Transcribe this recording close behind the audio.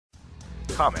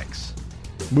Comics.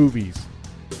 Movies.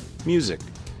 Music.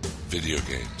 Video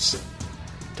games.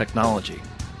 Technology.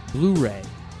 Blu-ray.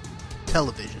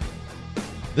 Television.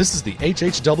 This is the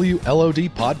HHW LOD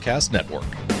Podcast Network.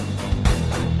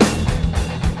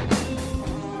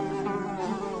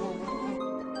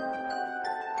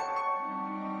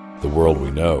 The world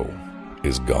we know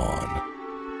is gone.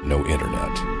 No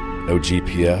internet, no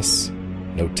GPS,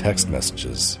 no text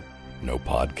messages, no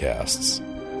podcasts.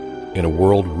 In a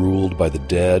world ruled by the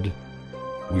dead,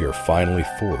 we are finally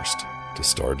forced to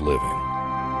start living.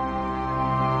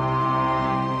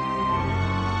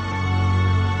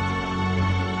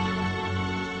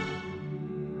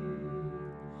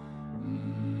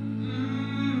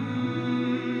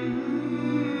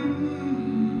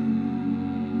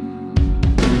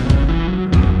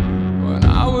 When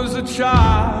I was a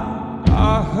child,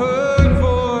 I heard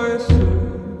voices.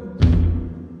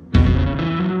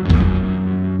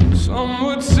 Some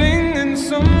would sing and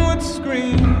some would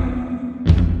scream.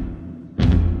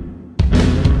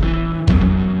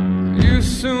 You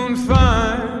soon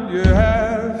find you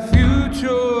have few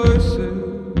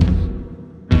choices.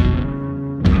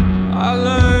 I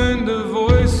learned the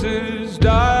voices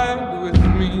died with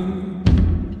me.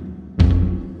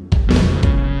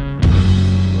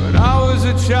 When I was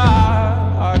a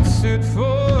child, I'd sit for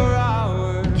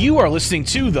hours. You are listening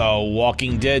to the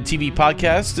Walking Dead TV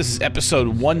podcast. This is episode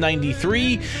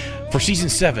 193 for season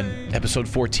 7, episode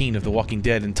 14 of The Walking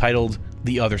Dead, entitled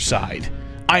The Other Side.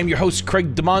 I am your host,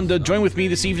 Craig Demonda. Join with me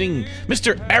this evening,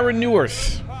 Mr. Aaron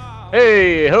Newirth.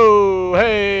 Hey ho,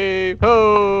 hey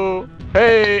ho,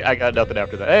 hey. I got nothing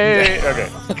after that. Hey,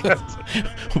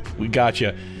 okay. We got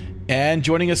you. And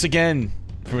joining us again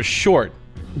from a short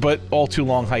but all too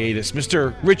long hiatus,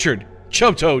 Mr. Richard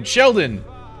Chubtoad Sheldon.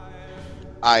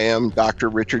 I am Dr.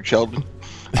 Richard Sheldon.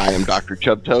 I am Dr.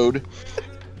 Chubtoad.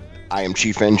 I am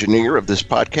chief engineer of this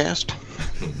podcast.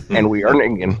 And we are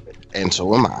Ningen, and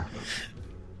so am I.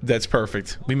 That's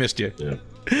perfect. We missed you. Yeah.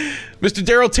 Mr.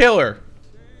 Daryl Taylor.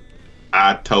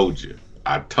 I told you.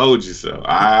 I told you so.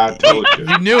 I told you.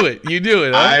 You knew it. You knew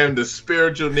it, huh? I am the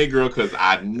spiritual Negro because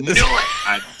I knew it.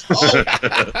 I told you.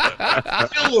 I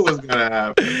knew it was going to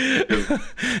happen.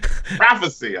 It's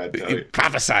prophecy, I tell you.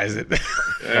 Prophesize it.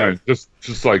 Yeah.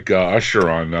 Just like Usher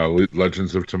on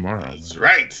Legends of Tomorrow. That's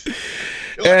right.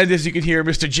 And as you can hear,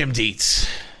 Mr. Jim Dietz.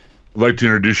 I'd like to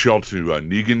introduce y'all to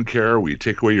Negan Care. We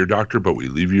take away your doctor, but we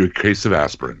leave you a case of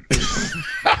aspirin.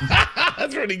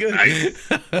 That's pretty good. Nice.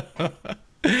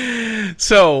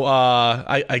 So,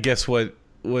 I guess what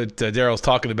Daryl's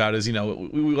talking about is, we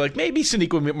were like, maybe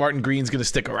Sonequa Martin Green's going to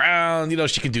stick around.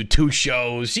 She can do 2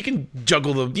 shows. She can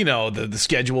juggle the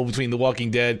schedule between The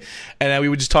Walking Dead. And we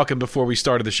were just talking before we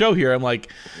started the show here. I'm like,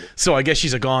 so I guess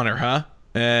she's a goner, huh?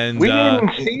 And We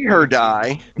didn't see her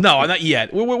die. No, not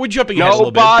yet. We're jumping ahead a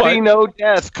little bit. No body, no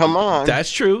death. Come on.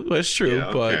 That's true. That's true. Yeah,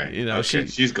 okay. But,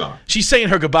 she's gone. She's saying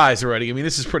her goodbyes already. I mean,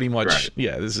 this is pretty much, Right.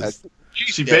 yeah, this is...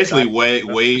 She basically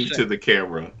waved to the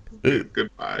camera.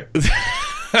 Goodbye.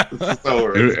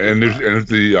 So And if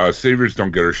the Saviors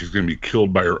don't get her, she's going to be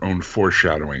killed by her own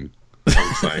foreshadowing.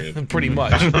 I'm saying. Pretty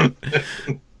much.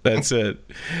 That's it.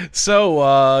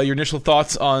 So, your initial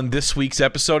thoughts on this week's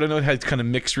episode? I know it had kind of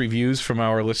mixed reviews from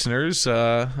our listeners.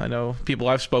 I know people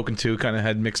I've spoken to kind of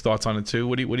had mixed thoughts on it too.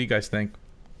 What do you guys think?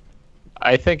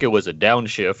 I think it was a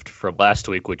downshift from last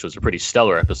week, which was a pretty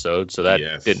stellar episode. So that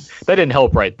Yes. didn't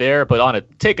help right there. But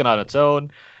taken on its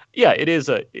own, yeah, it's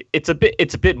a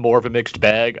bit more of a mixed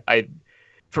bag.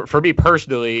 For me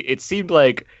personally, it seemed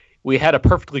like we had a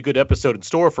perfectly good episode in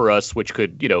store for us, which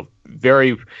could, do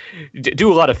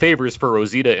a lot of favors for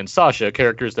Rosita and Sasha,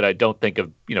 characters that I don't think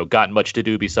have, gotten much to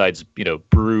do besides,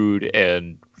 brood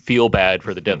and feel bad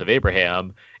for the death of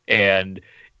Abraham. And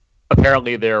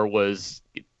apparently there was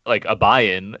like a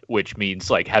buy-in, which means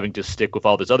like having to stick with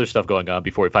all this other stuff going on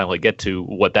before we finally get to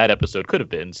what that episode could have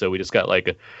been. So we just got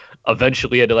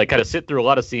eventually had to kind of sit through a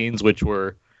lot of scenes, which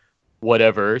were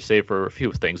whatever, save for a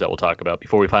few things that we'll talk about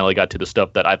before we finally got to the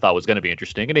stuff that I thought was going to be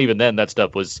interesting. And even then, that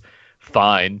stuff was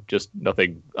fine, just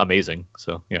nothing amazing.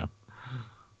 So, yeah.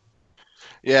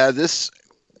 Yeah,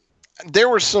 there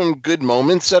were some good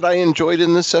moments that I enjoyed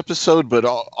in this episode, but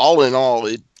all in all,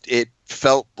 it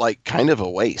felt like kind of a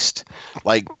waste.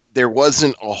 Like there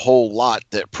wasn't a whole lot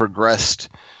that progressed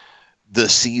the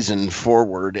season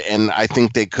forward, and I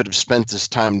think they could have spent this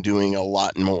time doing a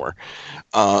lot more.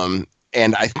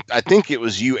 And I think it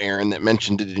was you, Aaron, that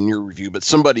mentioned it in your review, but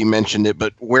somebody mentioned it,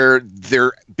 but where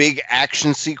their big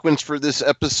action sequence for this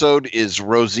episode is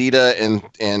Rosita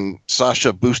and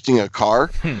Sasha boosting a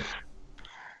car.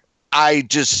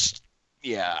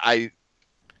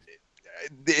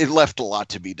 It left a lot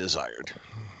to be desired.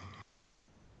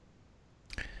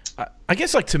 I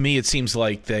guess, like, to me, it seems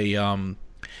like they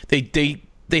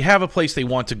have a place they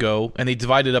want to go, and they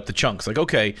divided up the chunks. Like,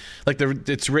 okay, like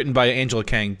it's written by Angela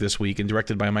Kang this week and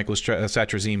directed by Michael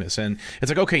Satrazemis, and it's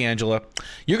like, okay, Angela,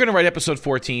 you're going to write episode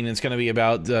 14, and it's going to be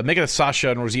about making a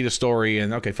Sasha and Rosita story,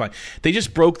 and okay, fine. They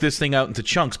just broke this thing out into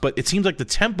chunks, but it seems like the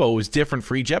tempo is different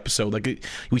for each episode. Like,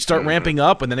 we start ramping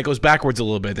up, and then it goes backwards a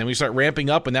little bit. Then we start ramping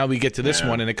up, and now we get to this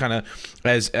one, and it kind of,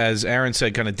 as Aaron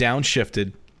said, kind of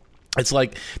downshifted. It's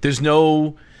like there's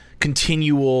no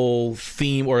continual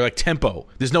theme or like tempo.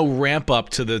 There's no ramp up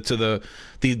to the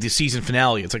season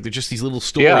finale. It's like they're just these little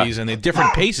stories and they're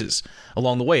different paces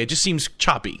along the way. It just seems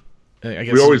choppy. I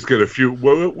guess we always get a few.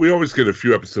 Well, we always get a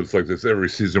few episodes like this every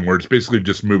season where it's basically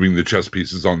just moving the chess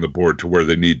pieces on the board to where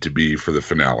they need to be for the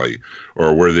finale,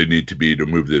 or where they need to be to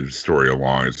move the story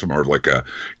along. It's more like a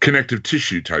connective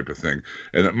tissue type of thing.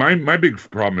 And my big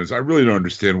problem is I really don't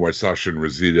understand why Sasha and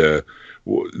Rosita,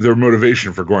 their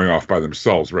motivation for going off by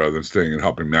themselves rather than staying and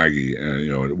helping Maggie,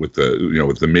 and with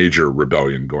the major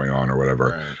rebellion going on or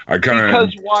whatever. Right.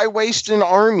 Because why waste an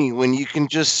army when you can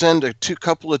just send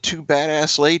couple of two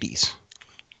badass ladies?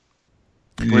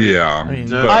 Yeah,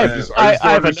 I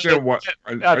have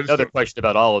another question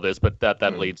about all of this, but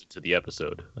that leads into the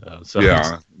episode. My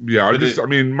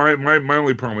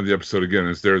only problem with the episode again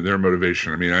is their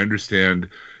motivation. I mean, I understand.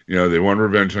 They want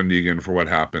revenge on Negan for what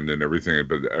happened and everything,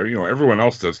 but everyone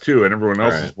else does too, and everyone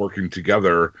else is working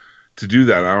together to do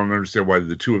that. I don't understand why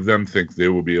the two of them think they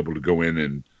will be able to go in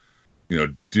and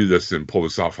do this and pull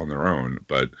this off on their own.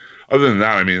 But other than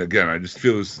that, I mean, again, I just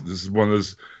feel this is one of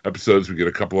those episodes, we get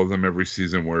a couple of them every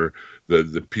season where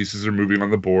the pieces are moving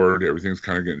on the board, everything's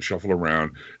kind of getting shuffled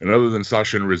around. And other than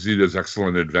Sasha and Rosita's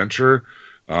excellent adventure,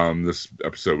 this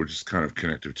episode was just kind of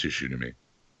connective tissue to me.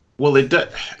 Well, it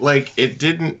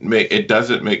doesn't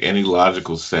make any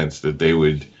logical sense that they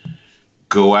would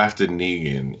go after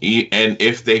Negan, and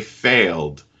if they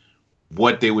failed,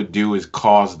 what they would do is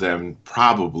cause them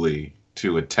probably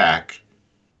to attack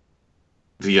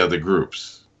the other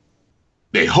groups.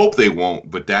 They hope they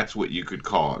won't, but that's what you could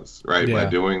cause, right? Yeah. By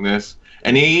doing this.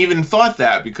 And he even thought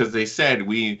that because they said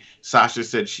Sasha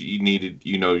said she needed,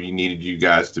 you needed you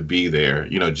guys to be there,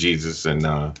 Jesus and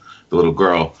the little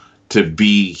girl, to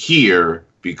be here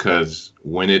because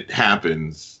when it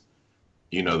happens,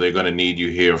 they're going to need you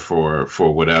here for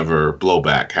whatever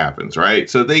blowback happens, right?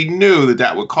 So they knew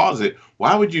that would cause it.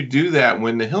 Why would you do that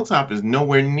when the Hilltop is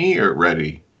nowhere near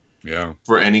ready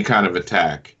for any kind of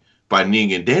attack by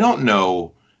Negan? They don't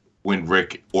know when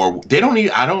Rick, or they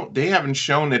haven't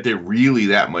shown that they're really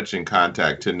that much in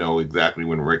contact to know exactly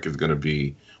when Rick is going to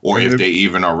be, or if they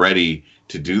even are ready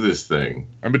to do this thing.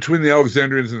 And between the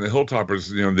Alexandrians and the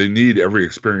Hilltoppers, they need every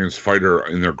experienced fighter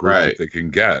in their group that they can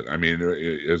get. I mean,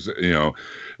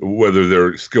 whether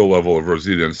their skill level of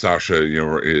Rosita and Sasha,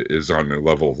 is on the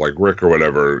level of like Rick or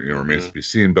whatever, remains to be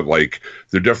seen. But like,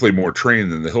 they're definitely more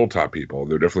trained than the Hilltop people.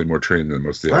 They're definitely more trained than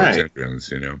most of the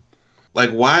Alexandrians. Like,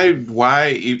 why,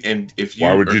 and if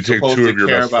you would you take two of your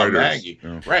best fighters? Maggie,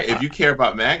 right? If you care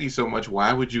about Maggie so much,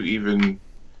 why would you even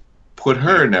put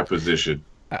her in that position?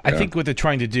 I think what they're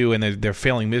trying to do, and they're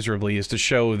failing miserably, is to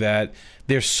show that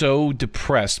they're so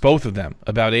depressed, both of them,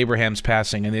 about Abraham's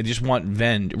passing, and they just want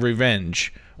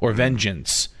revenge or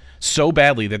vengeance so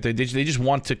badly that they just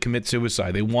want to commit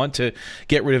suicide. They want to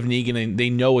get rid of Negan, and they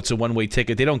know it's a one-way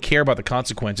ticket. They don't care about the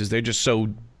consequences. They're just so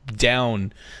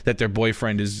down that their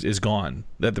boyfriend is gone,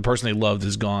 that the person they loved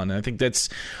is gone. And I think it's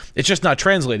just not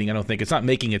translating. I don't think it's not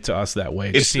making it to us that way.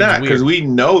 It's not, because we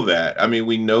know that. I mean,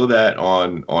 we know that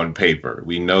on paper.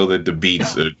 We know that the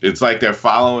beats it's like they're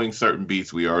following certain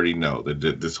beats. We already know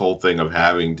that this whole thing of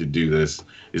having to do this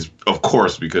is, of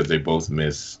course, because they both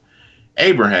miss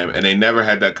Abraham, and they never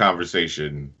had that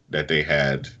conversation that they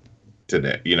had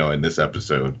today, in this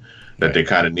episode that they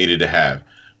kind of needed to have.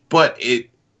 But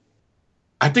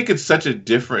I think it's such a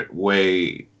different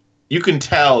way. You can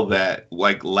tell that,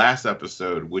 like last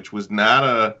episode, which was not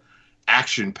a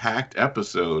action-packed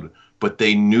episode, but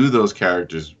they knew those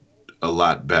characters a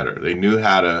lot better. They knew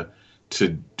how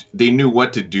they knew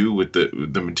what to do with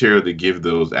the material they give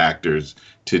those actors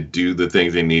to do the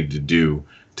things they needed to do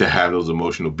to have those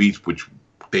emotional beats, which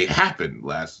they happened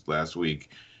last week.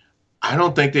 I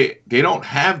don't think they don't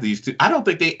have these two. I don't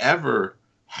think they ever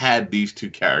had these two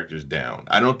characters down.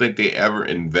 I don't think they ever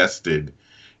invested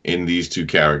in these two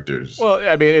characters. Well,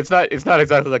 I mean, it's not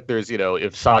exactly like there's,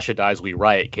 if Sasha dies, we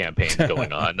riot campaign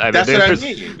going on. I mean, That's what I there's,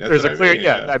 mean. There's a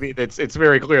clear, I mean, it's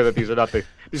very clear that these are not the.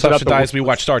 Sasha dies, we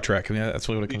watch Star Trek. I mean, that's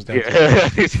what it comes down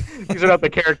to. These are not the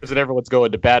characters that everyone's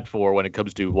going to bat for when it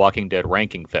comes to Walking Dead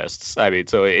ranking fests. I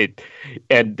mean,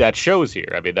 and that shows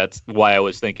here. I mean, that's why I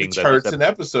was thinking it that hurts an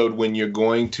episode when you're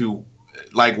going to.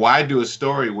 Like, why do a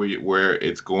story where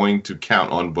it's going to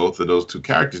count on both of those two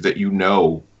characters that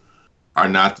are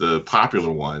not the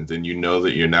popular ones, and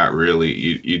that you're not really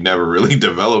you never really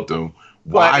developed them?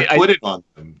 Why put it on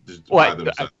them?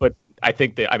 But I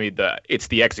think that it's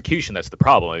the execution that's the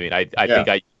problem. I mean, I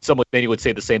think someone maybe would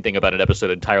say the same thing about an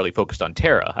episode entirely focused on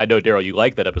Tara. I know, Daryl, you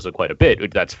liked that episode quite a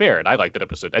bit. That's fair, and I liked that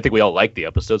episode. I think we all liked the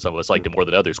episode. Some of us liked it more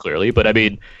than others, clearly. But I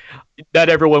mean, not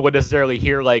everyone would necessarily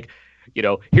hear like.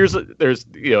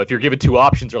 If you're given two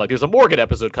options, or like there's a Morgan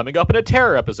episode coming up and a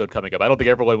Tara episode coming up. I don't think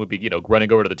everyone would be,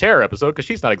 running over to the Tara episode because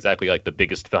she's not exactly like the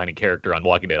biggest defining character on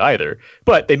Walking Dead either.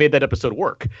 But they made that episode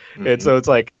work. Mm-hmm. And so it's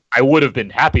like, I would have been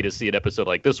happy to see an episode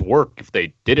like this work if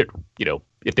they did it,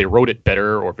 if they wrote it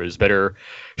better or if it was better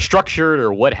structured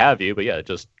or what have you. But yeah, it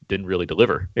just didn't really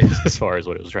deliver as far as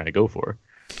what it was trying to go for.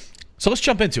 So let's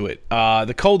jump into it.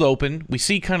 The cold open, we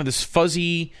see kind of this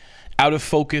fuzzy, out of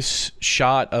focus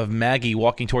shot of Maggie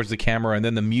walking towards the camera, and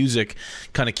then the music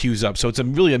kind of cues up. So it's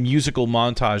really a musical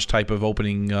montage type of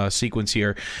opening sequence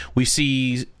here. We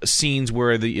see scenes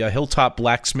where the hilltop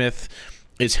blacksmith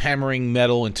is hammering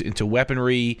metal into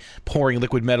weaponry, pouring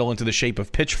liquid metal into the shape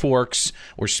of pitchforks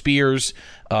or spears.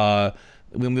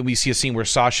 We see a scene where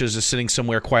Sasha is just sitting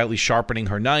somewhere quietly sharpening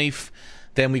her knife.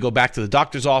 Then we go back to the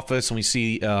doctor's office, and we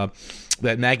see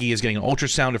that Maggie is getting an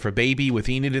ultrasound of her baby with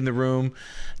Enid in the room.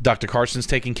 Dr. Carson's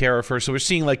taking care of her. So we're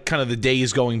seeing like kind of the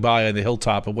days going by on the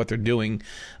hilltop of what they're doing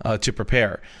to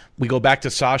prepare. We go back to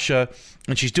Sasha,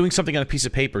 and she's doing something on a piece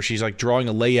of paper. She's like drawing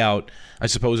a layout, I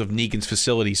suppose, of Negan's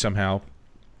facility somehow.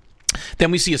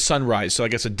 Then we see a sunrise. So I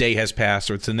guess a day has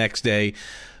passed, or it's the next day.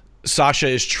 Sasha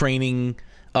is training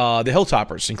the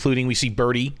Hilltoppers, including we see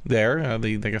Birdie there, I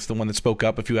guess the one that spoke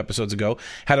up a few episodes ago,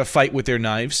 had a fight with their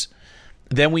knives.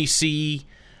 Then we see,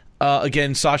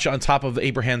 again, Sasha on top of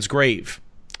Abraham's grave.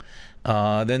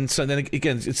 Then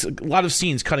again, it's a lot of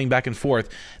scenes cutting back and forth.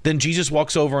 Then Jesus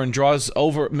walks over and draws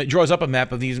up a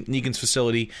map of Negan's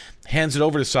facility, hands it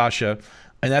over to Sasha,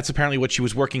 and that's apparently what she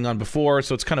was working on before,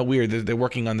 so it's kind of weird that they're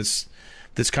working on this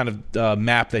kind of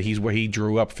map that where he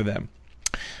drew up for them.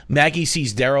 Maggie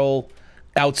sees Daryl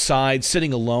outside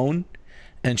sitting alone,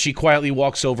 and she quietly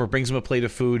walks over, brings him a plate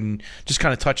of food, and just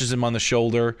kind of touches him on the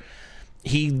shoulder.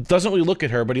 He doesn't really look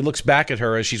at her, but he looks back at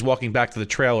her as she's walking back to the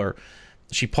trailer.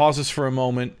 She pauses for a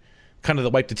moment, kind of to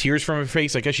wipe the tears from her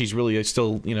face. I guess she's really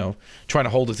still, trying to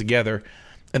hold it together,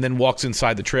 and then walks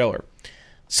inside the trailer.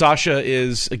 Sasha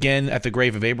is again at the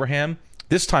grave of Abraham,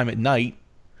 this time at night.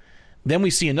 Then we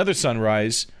see another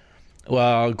sunrise.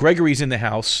 Gregory's in the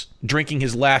house drinking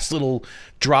his last little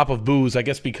drop of booze. I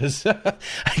guess because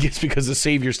the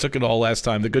Saviors took it all last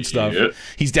time, the good stuff. Yeah.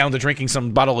 He's down to drinking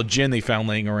some bottle of gin they found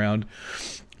laying around.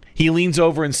 He leans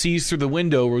over and sees through the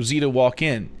window Rosita walk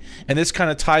in, and this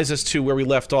kind of ties us to where we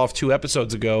left off 2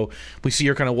 episodes ago. We see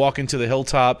her kind of walk into the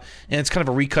hilltop, and it's kind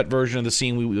of a recut version of the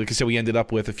scene like I said we ended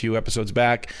up with a few episodes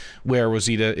back, where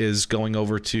Rosita is going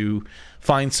over to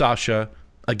find Sasha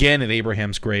again at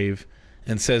Abraham's grave,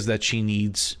 and says that she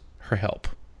needs her help.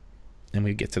 And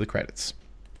we get to the credits.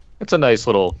 It's a nice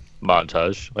little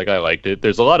montage. Like, I liked it.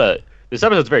 This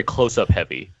episode's very close-up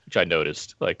heavy, which I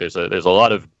noticed. Like, there's a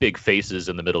lot of big faces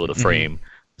in the middle of the frame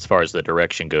as far as the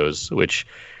direction goes, which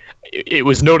it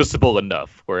was noticeable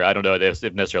enough where I don't know if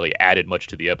it necessarily added much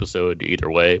to the episode either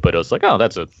way, but it was like,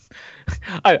 oh,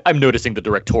 I'm noticing the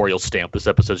directorial stamp this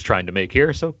episode's trying to make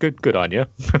here, so good on you.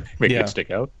 Making it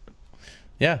stick out.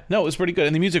 Yeah, no, it was pretty good.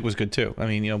 And the music was good, too. I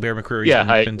mean, Bear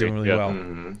McCreary's been doing really well.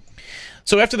 Mm-hmm.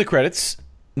 So after the credits,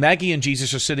 Maggie and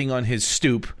Jesus are sitting on his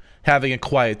stoop having a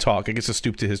quiet talk. I guess a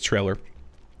stoop to his trailer.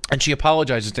 And she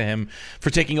apologizes to him for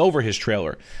taking over his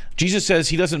trailer. Jesus says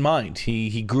he doesn't mind.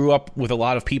 He grew up with a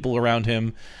lot of people around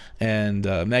him. And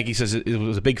Maggie says it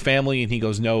was a big family. And he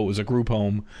goes, no, it was a group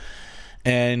home.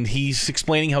 And he's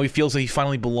explaining how he feels that he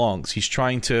finally belongs. He's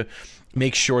trying to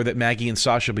make sure that Maggie and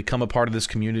Sasha become a part of this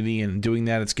community, and doing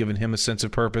that, it's given him a sense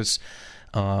of purpose.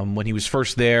 When he was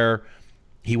first there,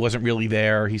 he wasn't really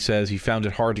there. He says he found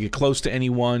it hard to get close to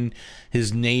anyone.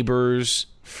 His neighbors,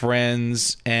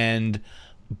 friends, and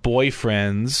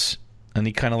boyfriends, and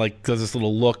he kind of like does this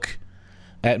little look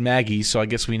at Maggie, so I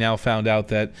guess we now found out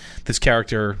that this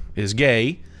character is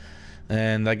gay,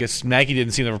 and I guess Maggie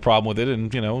didn't seem to have a problem with it,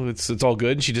 and, it's all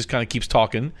good, and she just kind of keeps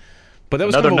talking. But that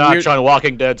was another kind of a notch weird... on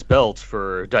Walking Dead's belt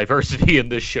for diversity in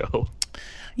this show.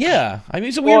 Yeah, I mean,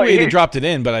 it's a weird way they dropped it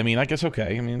in, but I mean, I guess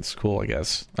okay. I mean, it's cool, I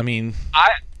guess. I mean...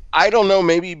 I don't know,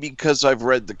 maybe because I've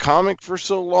read the comic for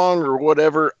so long or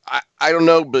whatever. I don't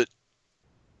know, but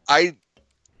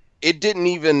it didn't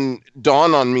even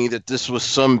dawn on me that this was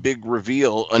some big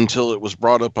reveal until it was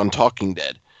brought up on Talking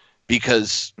Dead.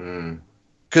 Because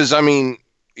I mean,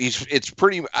 it's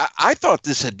pretty... I thought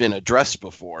this had been addressed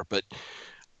before, but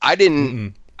I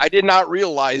didn't... I did not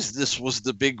realize this was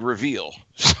the big reveal.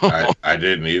 So. I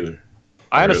didn't either.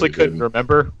 I honestly couldn't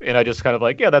remember, and I just kind of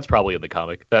like, yeah, that's probably in the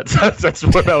comic. That's what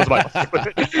that was my.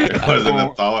 It wasn't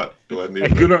a thought. It wasn't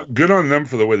even... Good on them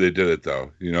for the way they did it, though.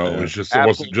 You know, it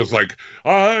wasn't just like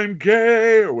I'm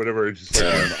gay or whatever. It's just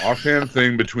like an offhand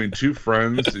thing between two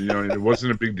friends. You know, it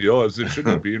wasn't a big deal as it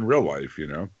shouldn't be in real life. You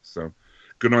know, so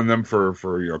good on them for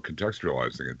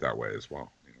contextualizing it that way as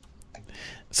well.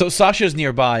 So Sasha's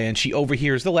nearby, and she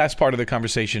overhears the last part of the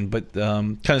conversation, but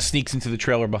kind of sneaks into the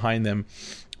trailer behind them.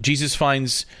 Jesus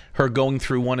finds her going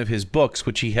through one of his books,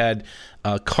 which he had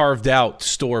carved out to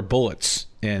store bullets.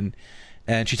 And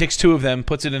she takes 2 of them,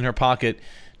 puts it in her pocket.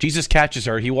 Jesus catches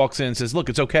her. He walks in and says, look,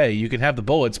 it's okay. You can have the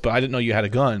bullets, but I didn't know you had a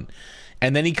gun.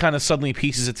 And then he kind of suddenly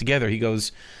pieces it together. He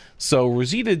goes, so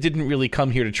Rosita didn't really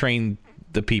come here to train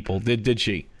the people, did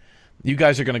she? You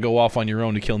guys are going to go off on your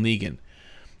own to kill Negan.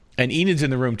 And Enid's in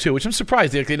the room too, which I'm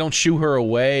surprised they don't shoo her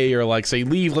away or like say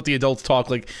leave, let the adults talk.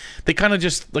 Like they kind of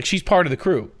just like she's part of the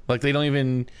crew. Like they don't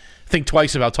even think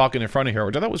twice about talking in front of her,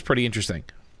 which I thought was pretty interesting.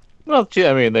 Well,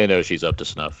 I mean, they know she's up to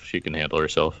snuff. She can handle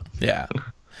herself. Yeah.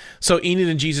 So Enid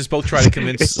and Jesus both try to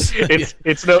convince.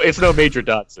 it's no Major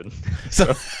Dotson.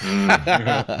 So,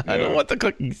 I don't want the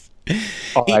cookies.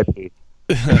 R.I.P.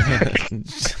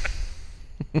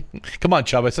 Come on,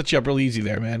 Chubb. I set you up real easy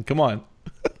there, man. Come on.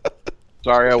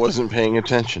 Sorry, I wasn't paying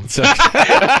attention.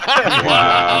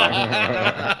 Wow.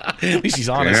 At least he's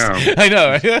honest. Damn. I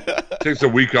know. Takes a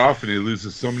week off and he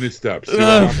loses so many steps.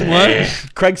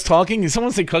 What? Craig's talking? Did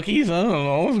someone say cookies? I don't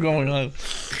know. What's going on?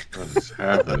 What is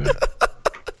happening?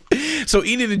 So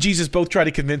Enid and Jesus both try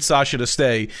to convince Sasha to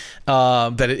stay,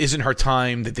 that it isn't her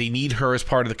time, that they need her as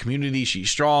part of the community. She's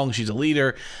strong. She's a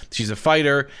leader. She's a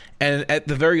fighter. And at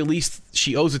the very least,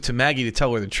 she owes it to Maggie to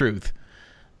tell her the truth.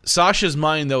 Sasha's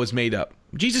mind, though, is made up.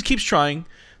 Jesus keeps trying.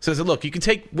 Says, look, you can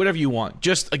take whatever you want.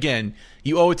 Just, again,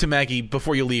 you owe it to Maggie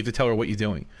before you leave to tell her what you're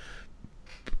doing.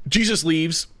 Jesus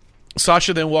leaves.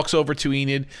 Sasha then walks over to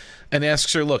Enid and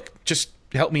asks her, look, just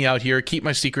help me out here. Keep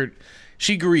my secret.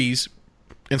 She agrees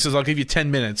and says, I'll give you 10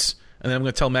 minutes, and then I'm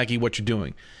going to tell Maggie what you're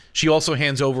doing. She also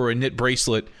hands over a knit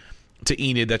bracelet to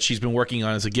Enid that she's been working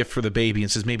on as a gift for the baby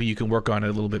and says, maybe you can work on it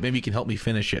a little bit. Maybe you can help me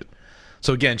finish it.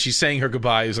 So again, she's saying her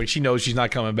goodbyes. Like she knows she's not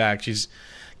coming back. She's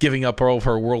giving up all of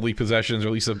her worldly possessions, or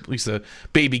at least a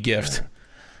baby gift.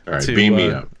 All right, beam me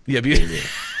up. Yeah, beam me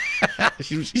up.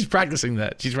 she's practicing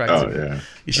that. She's practicing. Oh yeah.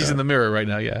 She's in the mirror right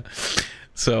now. Yeah.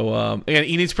 So and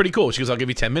Enid's pretty cool. She goes, "I'll give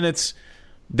you 10 minutes.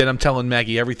 Then I'm telling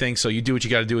Maggie everything. So you do what you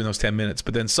got to do in those 10 minutes."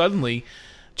 But then suddenly,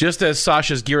 just as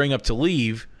Sasha's gearing up to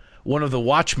leave, one of the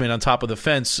watchmen on top of the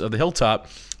fence of the hilltop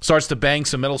starts to bang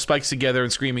some metal spikes together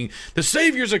and screaming, "The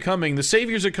saviors are coming! The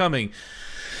saviors are coming!"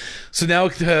 So now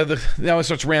it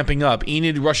starts ramping up.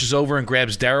 Enid rushes over and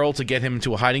grabs Daryl to get him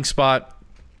into a hiding spot.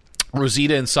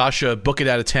 Rosita and Sasha book it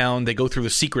out of town. They go through the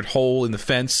secret hole in the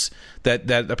fence that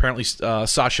apparently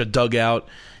Sasha dug out,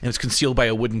 and it's concealed by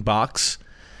a wooden box.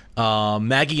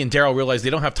 Maggie and Daryl realize they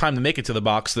don't have time to make it to the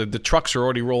box. The trucks are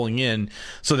already rolling in,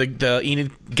 so the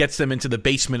Enid gets them into the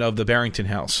basement of the Barrington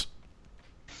house.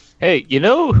 Hey, you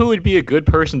know who would be a good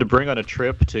person to bring on a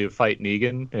trip to fight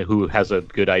Negan, and who has a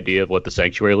good idea of what the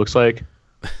sanctuary looks like?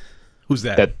 Who's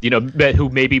that? Who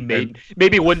maybe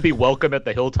wouldn't be welcome at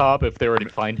the hilltop if they were to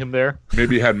find him there.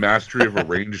 Maybe had mastery of a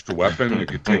ranged weapon. You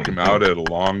could take him out at a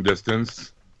long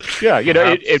distance. Yeah,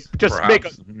 Perhaps, it just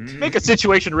perhaps. make a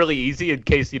situation really easy in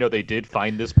case they did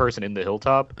find this person in the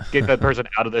hilltop. Get that person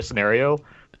out of this scenario.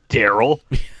 Daryl.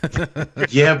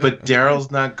 Yeah, but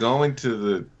Daryl's not going to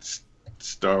the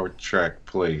Star Trek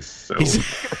place. So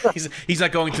he's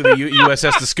not going to the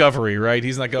USS Discovery, right?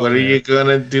 He's not going. What are you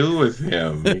gonna do with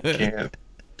him? You can't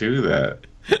do that.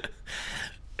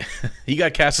 He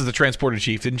got cast as the transporter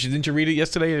chief, didn't you read it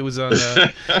yesterday? It was on.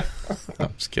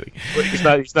 I'm just kidding.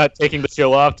 He's not taking the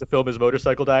show off to film his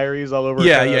motorcycle diaries all over.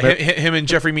 Yeah. Him and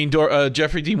Jeffrey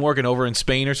D. Morgan over in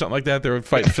Spain or something like that. They were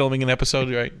filming an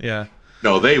episode, right? Yeah.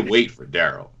 No, they wait for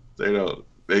Daryl. They don't.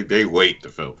 They wait to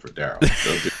film for Daryl.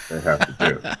 They'll do what they have to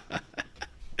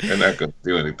do. They're not going to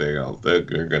do anything else. They're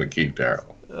going to keep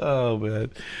Daryl. Oh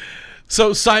man.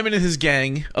 So Simon and his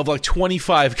gang of like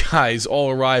 25 guys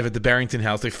all arrive at the Barrington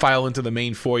house. They file into the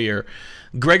main foyer.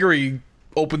 Gregory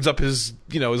opens up his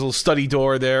little study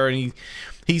door there, and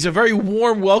he's a very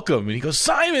warm welcome. And he goes,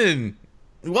 "Simon,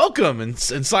 welcome." And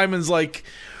Simon's like,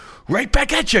 "Right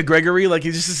back at you, Gregory." Like,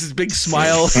 he's just this big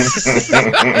smile.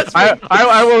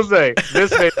 I will say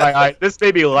this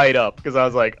made me light up, because I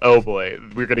was like, oh boy,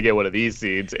 we're gonna get one of these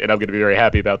scenes, and I'm gonna be very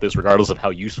happy about this, regardless of how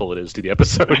useful it is to the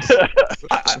episode.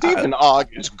 Stephen Ogg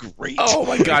is great. Oh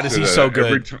my God, is he so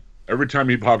good? Every time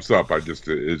he pops up,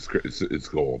 it's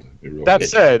gold. Really that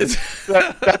said,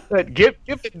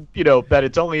 given that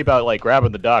it's only about like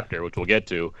grabbing the doctor, which we'll get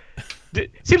to.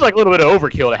 It seems like a little bit of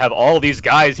overkill to have all these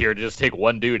guys here to just take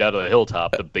one dude out of the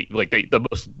hilltop, the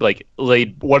most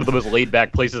one of the most laid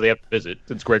back places they have to visit,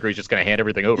 since Gregory's just going to hand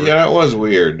everything over. Yeah, that was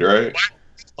weird, right?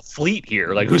 A fleet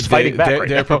here, like who's fighting back? They're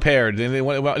now? prepared. They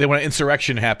want an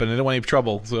insurrection happen. They don't want any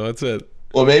trouble. So that's it.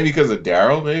 Well, maybe because of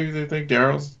Daryl. Maybe they think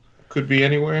Daryl's could be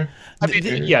anywhere. I mean,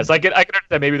 yes, I can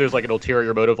understand. Maybe there's like an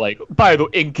ulterior motive, like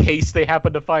in case they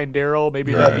happen to find Daryl,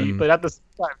 maybe that'd be. But at the same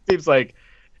time, it seems like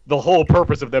the whole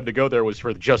purpose of them to go there was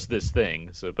for just this thing.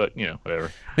 So, but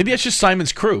whatever. Maybe that's just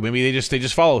Simon's crew. Maybe they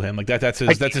just follow him. Like that's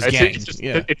his gang. It's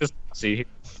just posse.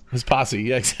 His posse.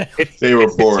 Yeah, exactly. They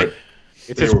were bored.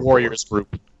 It's his warriors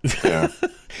group. Yeah.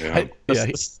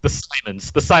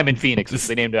 The Simon Phoenixes.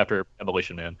 They named after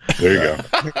Demolition Man. There you go.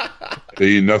 They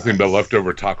eat nothing but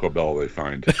leftover Taco Bell they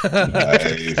find.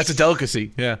 Nice. That's a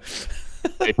delicacy. Yeah.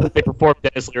 They perform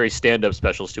Dennis Leary stand-up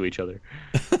specials to each other.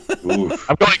 Oof.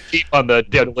 I'm going deep on the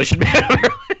Demolition Man.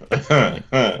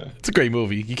 It's a great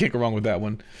movie. You can't go wrong with that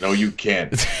one. No, you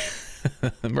can't.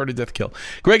 Murder, death, kill.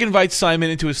 Greg invites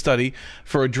Simon into his study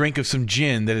for a drink of some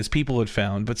gin that his people had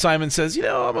found. But Simon says,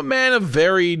 I'm a man of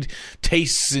varied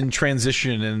tastes in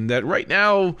transition, and that right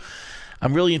now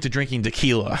I'm really into drinking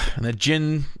tequila. And that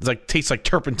gin tastes like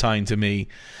turpentine to me.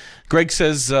 Greg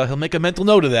says he'll make a mental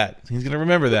note of that. He's going to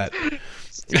remember that.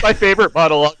 It's my favorite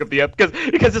monologue of the episode,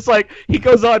 because it's like he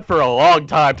goes on for a long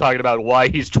time talking about why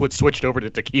he's switched over to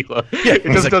tequila. Yeah, it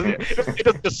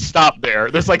doesn't just stop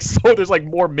there. There's like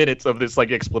more minutes of this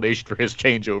like explanation for his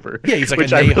changeover. Yeah, he's like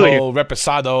añejo,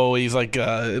 reposado. He's like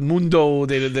mundo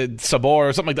de sabor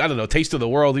or something like that. I don't know. Taste of the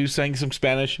world. He was saying some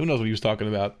Spanish. Who knows what he was talking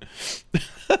about?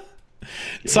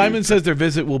 Simon says their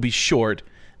visit will be short,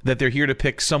 that they're here to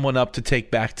pick someone up to take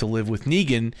back to live with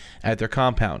Negan at their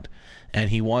compound. And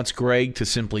he wants Greg to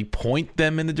simply point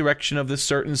them in the direction of this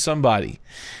certain somebody.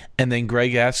 And then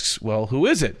Greg asks, well, who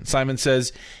is it? Simon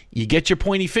says, you get your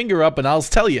pointy finger up and I'll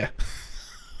tell you.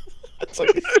 It's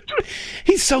like,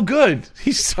 he's so good.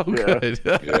 He's so good.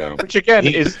 Yeah. Which again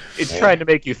is trying to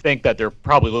make you think that they're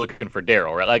probably looking for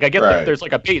Daryl, right? Like I get that there's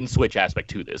like a bait and switch aspect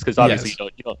to this, because obviously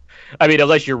you don't. I mean,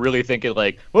 unless you're really thinking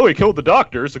like, well, he killed the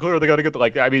doctor, so clearly they got to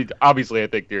get I mean, obviously, I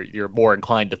think you're more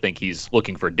inclined to think he's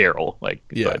looking for Daryl. Like,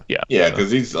 yeah, because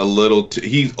he's a little.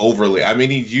 He's overly. I mean,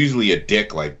 he's usually a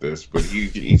dick like this, but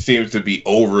he seems to be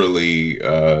overly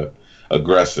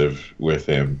aggressive with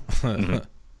him. Mm-hmm.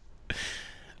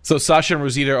 So Sasha and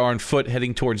Rosita are on foot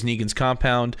heading towards Negan's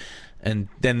compound, and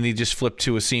then they just flip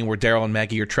to a scene where Daryl and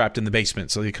Maggie are trapped in the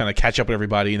basement. So they kind of catch up with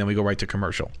everybody, and then we go right to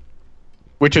commercial.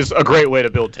 Which is a great way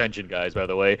to build tension, guys, by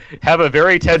the way. Have a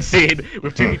very tense scene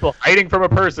with two people hiding from a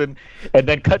person, and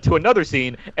then cut to another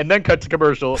scene, and then cut to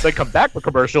commercial, then come back for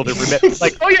commercial to remit.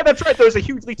 Like, oh yeah, that's right, there's a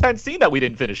hugely tense scene that we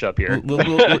didn't finish up here.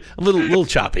 Little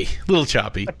choppy.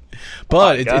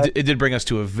 But it did bring us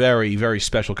to a very, very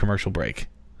special commercial break.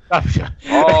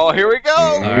 Oh, here we go.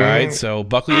 All right, so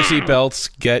buckle your seatbelts.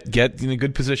 Get in a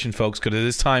good position, folks, because it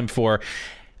is time for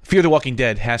Fear the Walking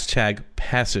Dead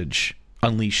 #Passage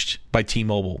Unleashed by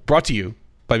T-Mobile. Brought to you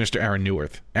by Mr. Aaron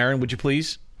Neuwirth. Aaron, would you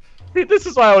please? This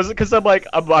is why because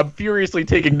I'm furiously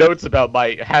taking notes about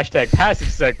my #Passage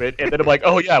segment, and then I'm like,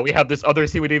 oh yeah, we have this other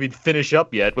scene we didn't even finish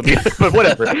up yet, but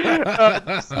whatever.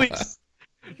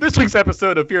 This week's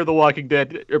episode of Fear the Walking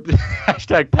Dead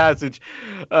 #Passage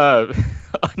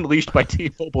Unleashed by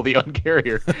T-Mobile, the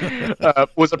Uncarrier,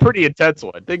 was a pretty intense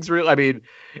one. Things really, I mean,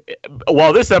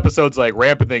 while this episode's like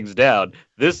ramping things down,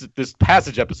 this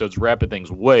Passage episode's ramping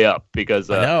things way up, because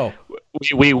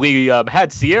we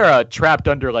had Sierra trapped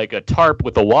under like a tarp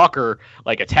with a walker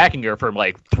like attacking her from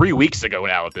like 3 weeks ago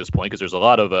now at this point, because there's a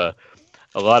lot of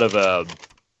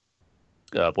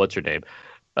what's her name?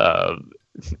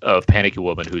 Of Panicky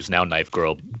Woman, who's now Knife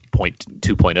Girl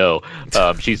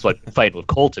 2.0. She's like fighting with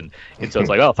Colton, and so it's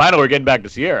like, oh, finally we're getting back to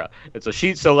Sierra. And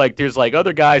so like there's like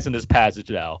other guys in this passage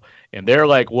now, and they're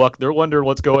like, they're wondering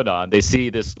what's going on. They see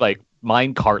this like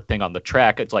mine cart thing on the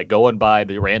track. It's like going by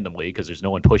randomly because there's no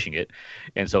one pushing it.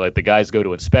 And so like the guys go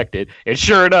to inspect it. And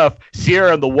sure enough,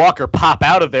 Sierra and the walker pop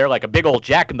out of there like a big old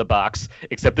Jack in the Box,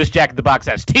 except this Jack in the Box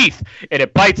has teeth and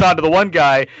it bites onto the one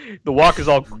guy. The walker's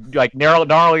all like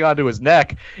gnarling onto his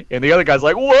neck. And the other guy's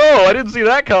like, whoa, I didn't see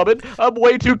that coming. I'm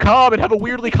way too calm and have a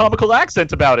weirdly comical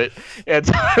accent about it. And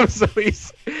so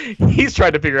he's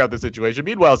trying to figure out the situation.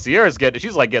 Meanwhile, Sierra's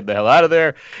she's like getting the hell out of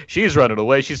there. She's running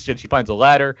away. She finds a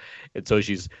ladder. And so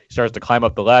she starts to climb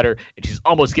up the ladder, and she's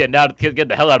almost getting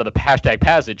the hell out of the hashtag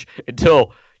passage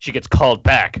until she gets called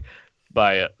back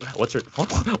by what's her?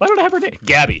 Why don't I have her name?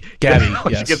 Gabby.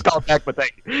 Yes. She gets called back,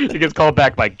 she gets called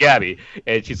back by Gabby,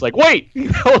 and she's like, "Wait,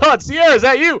 hold on, Sierra, is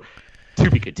that you?"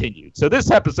 To be continued. So this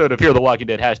episode of Fear the Walking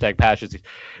Dead hashtag passage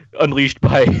unleashed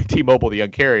by T-Mobile, the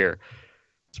Uncarrier.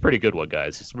 It's a pretty good one,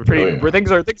 guys. It's pretty.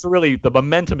 Things are really, the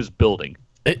momentum is building.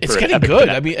 It's getting good.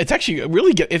 I mean, it's actually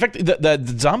really good. In fact,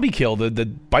 the zombie kill, the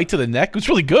bite to the neck, was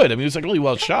really good. I mean, it was like really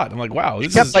well shot. I'm like, wow.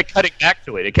 It kept like cutting back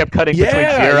to it. It kept cutting between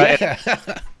Sierra and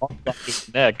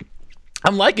his neck.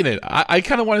 I'm liking it. I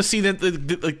kind of want to see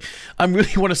that. I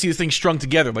really want to see this thing strung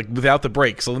together, like without the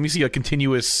break. So let me see a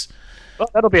continuous. Well,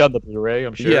 that'll be on the Blu-ray,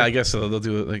 I'm sure. Yeah, I guess so. They'll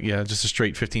do it, just a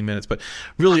straight 15 minutes, but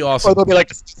really awesome. Or they'll be like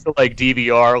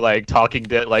DVR, like Talking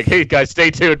Dead, like, hey guys, stay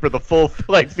tuned for the full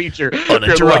feature.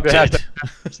 Uninterrupted.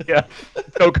 Yeah,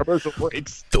 no commercial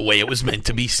breaks. The way it was meant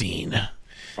to be seen.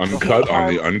 Uncut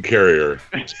on the Uncarrier.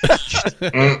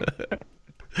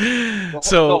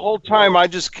 So the whole time I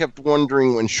just kept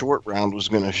wondering when Short Round was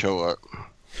going to show up.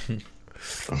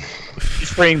 He's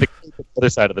spraying the other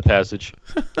side of the passage.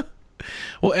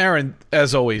 Well, Aaron,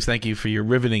 as always, thank you for your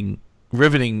riveting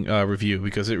review,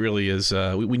 because it really is.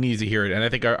 We need to hear it, and I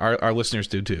think our listeners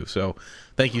do too. So,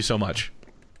 thank you so much.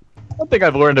 One thing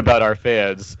I've learned about our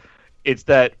fans, it's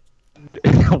that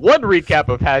one recap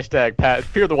of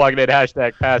Fear the Walking Dead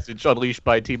hashtag passage unleashed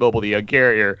by T-Mobile, the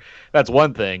Uncarrier. That's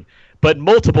one thing. But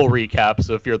multiple recaps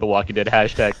of Fear the Walking Dead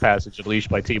hashtag passage unleashed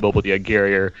by T-Mobile, the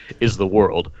Uncarrier is the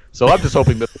world. So I'm just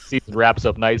hoping that the season wraps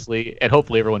up nicely, and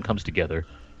hopefully everyone comes together.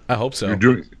 I hope so.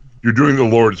 You're doing the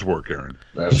Lord's work, Aaron.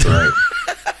 That's right.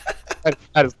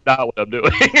 That is not what I'm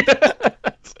doing.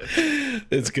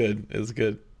 It's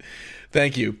good.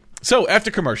 Thank you. So after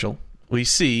commercial, we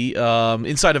see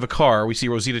inside of a car, we see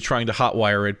Rosita trying to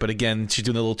hotwire it, but again, she's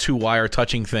doing a little 2-wire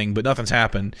touching thing, but nothing's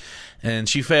happened, and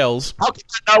she fails. How can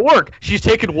that not work? She's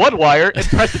taken one wire and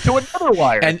pressed it to another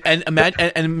wire. And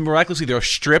miraculously, they're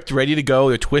stripped, ready to go.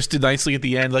 They're twisted nicely at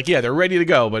the end. Like, yeah, they're ready to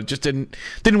go, but it just didn't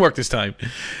work this time.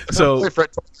 So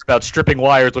about stripping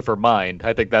wires with her mind.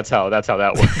 I think that's how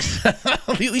that works.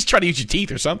 At least try to use your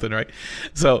teeth or something, right?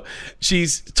 So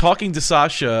she's talking to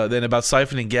Sasha then about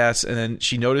siphoning gas, and then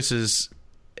she notices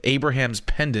Abraham's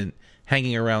pendant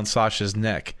hanging around Sasha's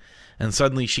neck, and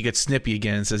suddenly she gets snippy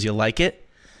again and says, "You like it?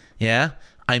 Yeah,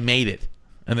 I made it."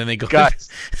 And then they go, guys,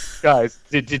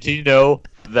 did you know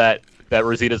that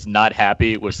Rosita's not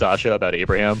happy with Sasha about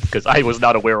Abraham? Because I was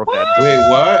not aware of that. Wait,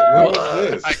 what?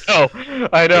 What was this?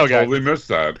 I know, guys. Totally missed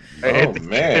that. Oh,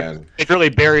 man. It really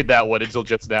buried that one until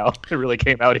just now. It really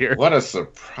came out here. What a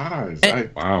surprise.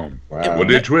 Wow.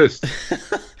 What a twist.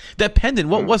 That pendant,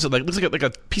 what was it? Like, looks like a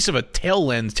piece of a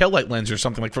taillight lens or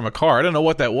something, like from a car. I don't know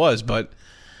what that was, but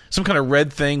some kind of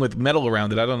red thing with metal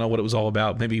around it. I don't know what it was all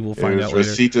about. Maybe we'll find out later.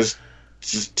 Rosita's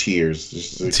just tears.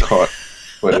 Just caught.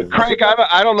 Craig,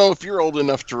 I don't know if you're old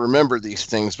enough to remember these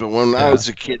things, but when I was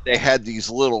a kid, they had these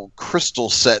little crystal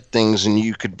set things, and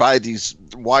you could buy these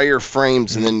wire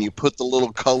frames, and then you put the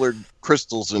little colored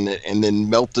crystals in it, and then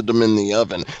melted them in the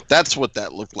oven. That's what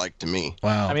that looked like to me.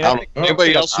 Wow. I mean,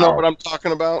 anybody else know what I'm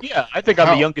talking about? Yeah, I think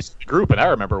I'm the youngest in the group, and I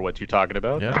remember what you're talking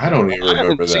about. Yeah. I don't even remember that. I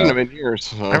haven't seen them in years.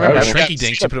 So. I remember Shrinky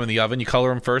Dinks. You put them in the oven, you color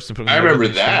them first, and put them in the oven. I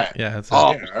remember that. Yeah, that's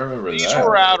I remember these that.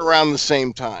 were out around the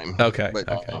same time. Okay. But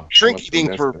okay. Shrinky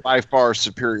Dinks were by far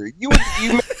superior. You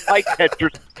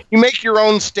make your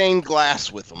own stained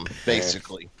glass with them,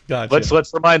 basically. Gotcha.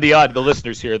 Let's remind the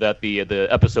listeners here that the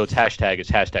episode's hashtag is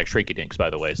hashtag ShrinkyDinks, by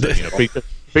the way. So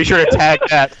be sure to tag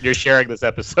that when you're sharing this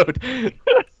episode.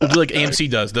 Like AMC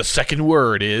does. The second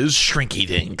word is Shrinky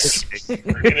Dinks.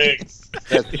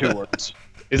 That's 2 words.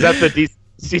 Is that the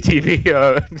CTV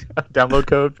download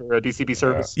code for a DCP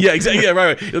service? Yeah, exactly. Yeah,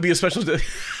 right. It'll be a special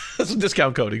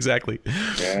discount code. Exactly.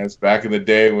 Yeah, it's back in the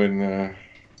day when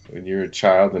you're a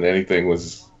child and anything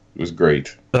was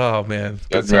great. Oh man,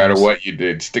 Doesn't matter what you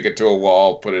did. Stick it to a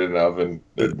wall, put it in an oven.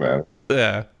 Doesn't matter.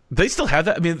 Yeah, they still have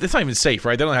that. I mean, it's not even safe,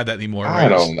 right? They don't have that anymore. Right?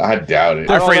 I doubt it.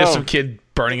 They're afraid of some kid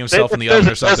burning himself in the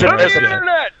oven or something.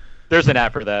 There's an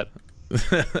app for that.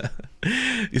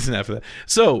 There's an app for that.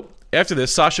 So after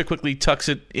this, Sasha quickly tucks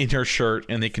it in her shirt,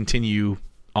 and they continue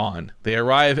on. They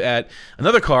arrive at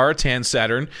another car, tan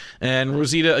Saturn, and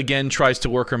Rosita again tries to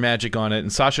work her magic on it,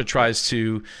 and Sasha tries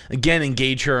to again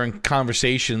engage her in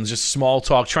conversations, just small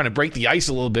talk, trying to break the ice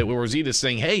a little bit, where Rosita's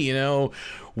saying, hey, you know,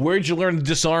 where'd you learn to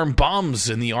disarm bombs?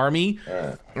 In the Army?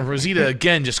 And Rosita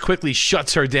again just quickly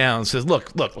shuts her down, says,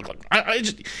 look,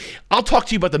 I'll talk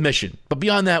to you about the mission, but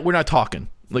beyond that, we're not talking.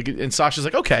 And Sasha's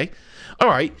like, okay, all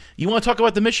right, you want to talk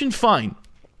about the mission? Fine.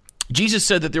 Jesus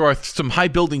said that there are some high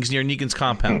buildings near Negan's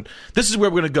compound. This is where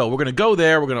we're going to go. We're going to go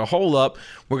there. We're going to hole up.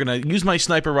 We're going to use my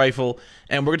sniper rifle,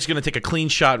 and we're just going to take a clean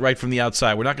shot right from the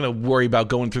outside. We're not going to worry about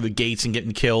going through the gates and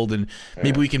getting killed, and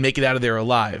maybe we can make it out of there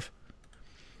alive.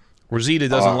 Rosita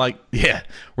doesn't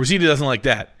Rosita doesn't like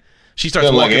that. She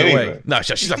starts walking away. No,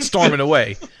 she's not storming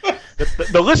away.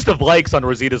 The list of likes on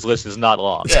Rosita's list is not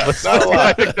long. Yeah, not a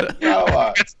lot. Not a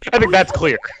lot. I think that's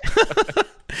clear.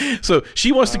 So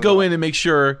she wants to go in and make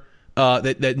sure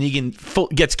that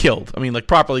Negan gets killed. I mean, like,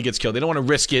 properly gets killed. They don't want to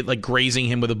risk it, like grazing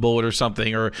him with a bullet or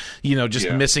something, or, you know,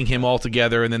 just missing him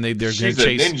altogether, and then they're going to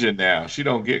chase. She's a ninja now. She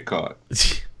don't get caught.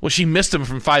 Well, she missed him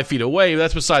from 5 feet away.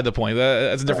 That's beside the point.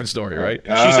 That's a different story, right?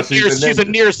 She's a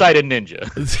nearsighted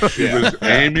ninja. She was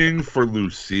aiming for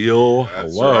Lucille.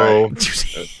 That's Hello. right.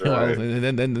 That's right.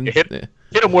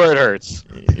 Hit him where it hurts.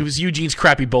 It was Eugene's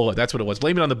crappy bullet. That's what it was.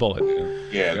 Blame it on the bullet.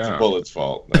 Yeah, it's the bullet's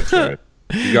fault. That's right.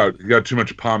 He got too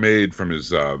much pomade from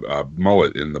his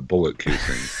mullet in the bullet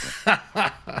casing.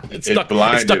 It stuck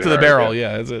to the barrel.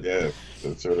 Yeah, that's it. Yeah,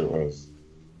 that's what it was.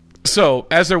 So,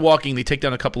 as they're walking, they take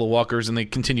down a couple of walkers, and they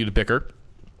continue to bicker.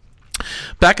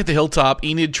 Back at the hilltop,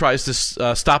 Enid tries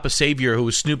to stop a savior who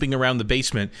is snooping around the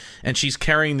basement, and she's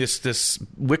carrying this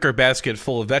wicker basket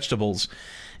full of vegetables.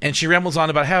 And she rambles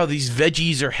on about how these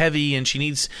veggies are heavy, and she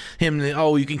needs him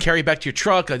to, you can carry it back to your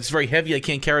truck. It's very heavy. I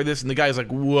can't carry this. And the guy's like,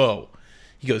 whoa.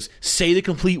 He goes, say the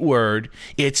complete word.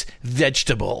 It's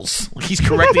vegetables. He's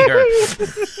correcting her.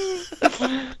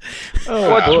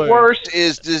 What's worse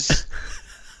is this.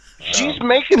 She's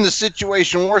making the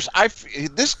situation worse.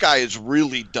 This guy is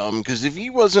really dumb, because if he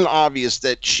wasn't obvious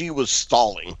that she was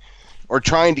stalling or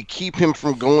trying to keep him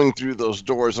from going through those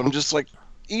doors, I'm just like,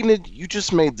 Enid, you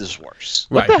just made this worse.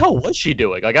 What the hell was she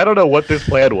doing? Like, I don't know what this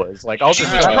plan was. Like, she's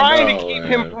trying to keep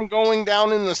him from going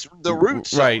down in the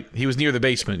roots. Right. He was near the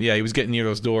basement. Yeah, he was getting near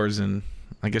those doors, and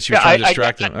I guess she was trying to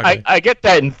distract him. Okay. I get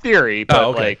that in theory,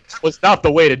 but was not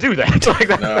the way to do that.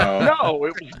 No,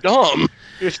 it was dumb.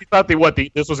 She thought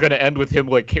this was going to end with him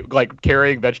like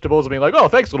carrying vegetables and being like, "Oh,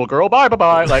 thanks, little girl. Bye.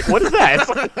 Like, what is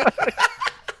that?"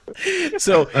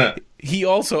 So he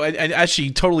also, and as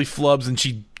she totally flubs and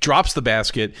she drops the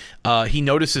basket, he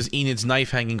notices Enid's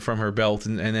knife hanging from her belt,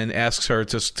 and then asks her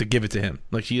to give it to him.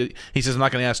 Like, he says, "I'm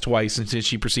not going to ask twice," and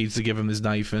she proceeds to give him his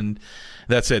knife, and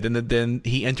that's it. And then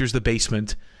he enters the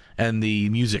basement, and the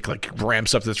music like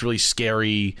ramps up to this really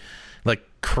scary, like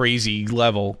crazy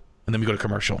level, and then we go to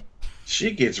commercial.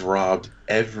 She gets robbed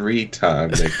every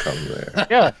time they come there.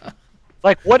 Yeah.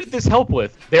 Like, what did this help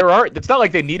with? It's not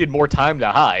like they needed more time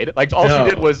to hide. Like, all she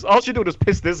did was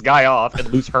piss this guy off and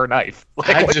lose her knife.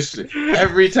 Like,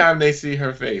 every time they see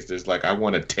her face, there's like, I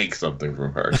want to take something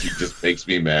from her. She just makes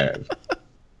me mad.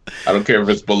 I don't care if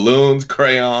it's balloons,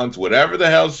 crayons, whatever the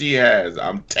hell she has.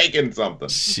 I'm taking something.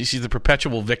 She's the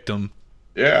perpetual victim.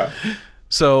 Yeah.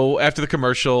 So after the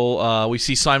commercial, we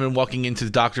see Simon walking into the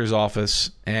doctor's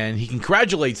office, and he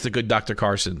congratulates the good Dr.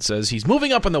 Carson, says he's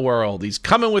moving up in the world, he's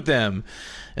coming with them.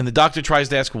 And the doctor tries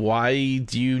to ask, why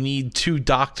do you need 2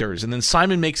 doctors? And then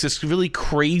Simon makes this really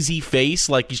crazy face,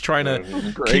 like he's trying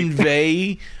to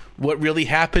convey what really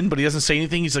happened, but he doesn't say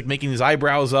anything. He's like making his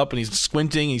eyebrows up, and he's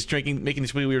squinting, he's making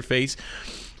this really weird face.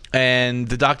 And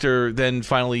the doctor then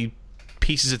finally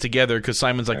pieces it together, because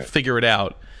Simon's like, figure it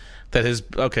out.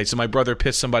 So my brother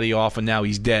pissed somebody off and now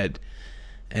he's dead.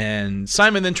 And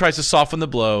Simon then tries to soften the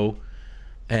blow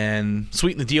and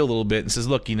sweeten the deal a little bit and says,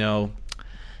 look, but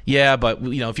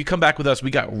if you come back with us, we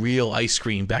got real ice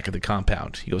cream back at the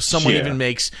compound. He goes, someone even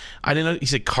makes, I didn't know, he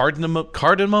said cardamom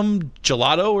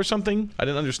gelato or something. I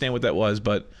didn't understand what that was,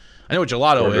 but I know what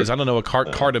gelato is. I don't know what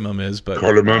cardamom is, but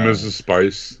cardamom is a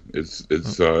spice. It's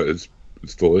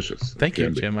delicious. Thank you,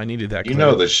 Jim. I needed that.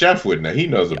 The chef would know. He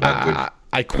knows about this.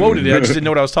 I quoted it. I just didn't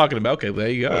know what I was talking about. Okay, there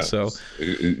you go. So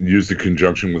used in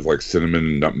conjunction with like cinnamon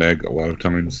and nutmeg a lot of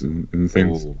times in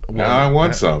things. Now I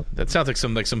want some. That sounds like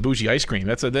some bougie ice cream.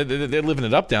 They're living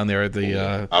it up down there at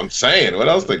the. I'm saying, what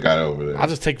else they got over there? I'll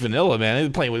just take vanilla, man. They're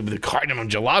playing with the cardamom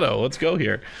gelato. Let's go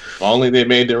here. If only they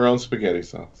made their own spaghetti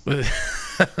sauce.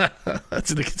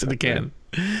 It's in the can.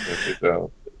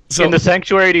 So in the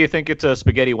Sanctuary, do you think it's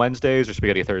Spaghetti Wednesdays or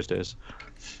Spaghetti Thursdays?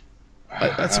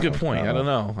 That's a good point. I don't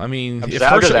know. I mean, if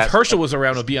sad Herschel, that- if Herschel was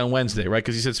around, it would be on Wednesday, right?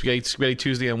 Because he said Spaghetti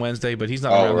Tuesday on Wednesday, but he's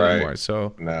not Oh, around right. anymore.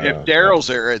 So No. If Daryl's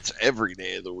there, it's every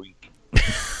day of the week.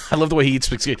 I love the way he eats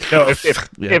spaghetti. No, if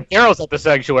Yeah. if Daryl's at the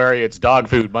sanctuary, it's dog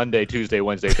food Monday, Tuesday,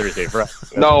 Wednesday, Thursday, Friday.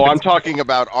 No, I'm talking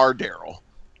about our Daryl.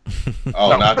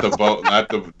 Oh, not the bow, not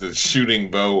the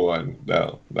shooting bow one.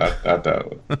 No, not that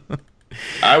one.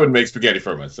 I would make spaghetti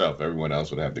for myself. Everyone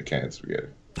else would have the canned spaghetti.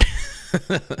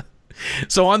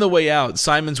 So on the way out,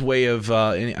 Simon's way of,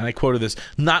 and I quoted this,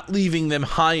 not leaving them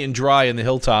high and dry in the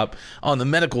hilltop on the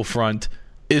medical front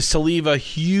is to leave a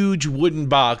huge wooden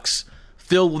box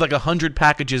filled with like 100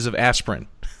 packages of aspirin.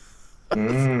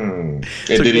 And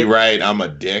So did he good- write "I'm a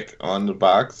dick" on the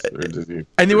box, or did he?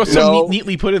 And they were so No.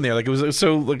 neatly put in there. Like it was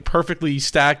so like perfectly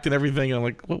stacked and everything. And I'm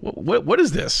like, what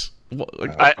is this?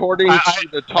 Like, According to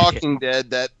the Talking Dead,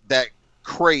 that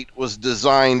crate was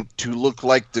designed to look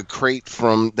like the crate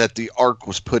from that the Ark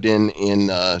was put in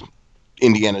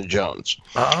Indiana Jones.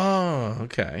 oh,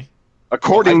 okay.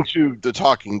 According to the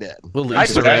Talking Dead. Little I-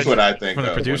 Easter That's egg what I think. from the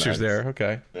of when producers I- there.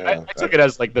 Okay. Yeah, I took it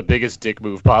as like the biggest dick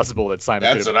move possible that Simon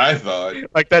that's could what have. I thought.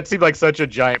 Like that seemed like such a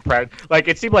giant like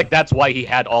it seemed like that's why he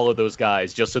had all of those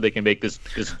guys just so they can make this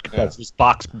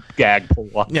box gag pull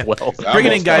off Yeah. well. Bring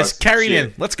it in, almost guys. thought, Carry it shit.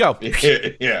 in. Let's go.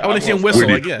 Yeah, I want to see him almost whistle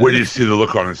Where again. do you see the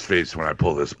look on his face when I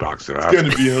pull this box out? It's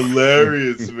gonna be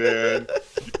hilarious, man.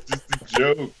 It's just a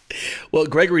joke. Well,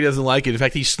 Gregory doesn't like it. In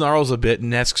fact, he snarls a bit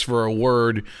and asks for a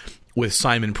word with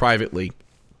Simon privately.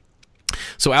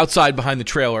 So outside behind the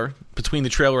trailer, between the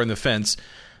trailer and the fence,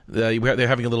 they're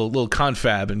having a little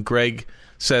confab, and Greg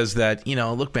says that,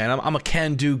 look, man, I'm a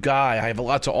can-do guy. I have a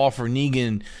lot to offer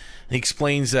Negan. He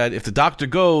explains that if the doctor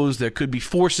goes, there could be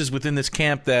forces within this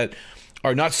camp that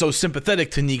are not so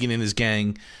sympathetic to Negan and his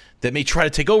gang that may try to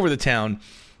take over the town.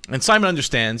 And Simon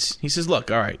understands. He says, look,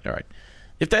 all right.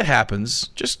 If that happens,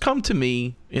 just come to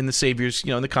me in the Savior's,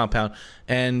 in the compound,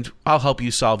 and I'll help you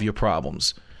solve your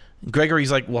problems.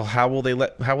 Gregory's like, well, how will they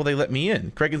let me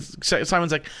in?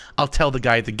 Simon's like, I'll tell the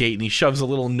guy at the gate, and he shoves a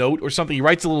little note or something. He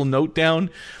writes a little note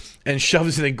down and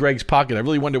shoves it in Greg's pocket. I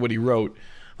really wonder what he wrote,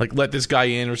 like let this guy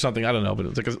in or something. I don't know, but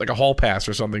it's like a hall pass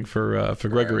or something for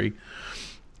Gregory.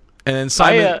 And then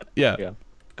Simon, Yeah.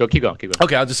 Go, keep going.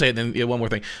 Okay, I'll just say it then. One more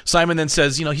thing. Simon then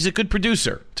says, he's a good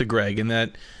producer to Greg, and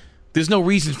that there's no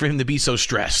reason for him to be so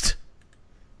stressed.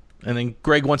 And then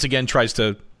Greg once again tries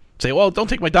to say, well, don't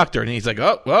take my doctor. And he's like,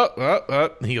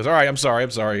 oh. And he goes, all right, I'm sorry.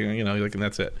 And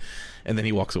that's it. And then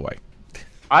he walks away.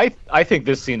 I think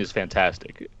this scene is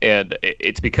fantastic, and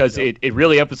it's because it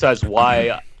really emphasized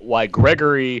why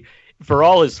Gregory, for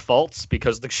all his faults,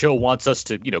 because the show wants us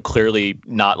to clearly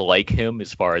not like him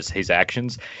as far as his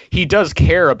actions, he does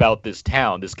care about this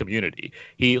town, this community.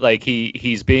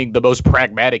 He's being the most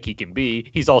pragmatic he can be.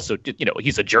 He's also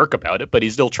he's a jerk about it, but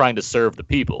he's still trying to serve the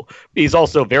people. He's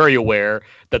also very aware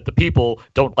that the people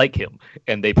don't like him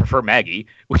and they prefer Maggie,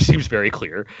 which seems very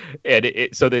clear. And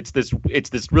so it's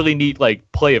this really neat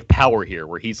play of power here,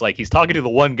 where he's talking to the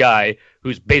one guy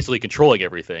who's basically controlling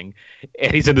everything,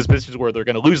 and he's in this position where they're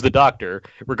going to lose the doctor,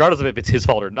 regardless of if it's his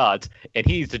fault or not, and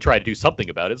he needs to try to do something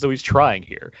about it, so he's trying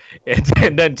here.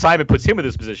 And then Simon puts him in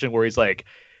this position where he's like,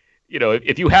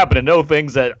 if you happen to know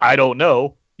things that I don't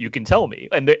know, you can tell me.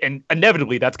 And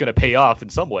inevitably that's going to pay off in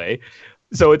some way.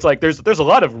 So it's like there's a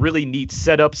lot of really neat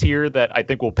setups here that I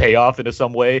think will pay off in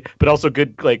some way, but also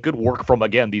good work from,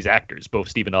 again, these actors, both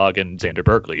Stephen Ogg and Xander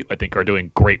Berkeley, I think are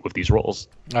doing great with these roles.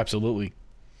 Absolutely.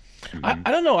 I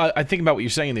don't know. I think about what you're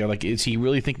saying there. Like, is he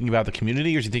really thinking about the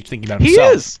community, or is he thinking about himself?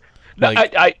 He is.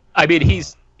 I mean,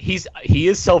 he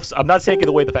is self. I'm not taking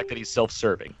away the fact that he's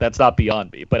self-serving. That's not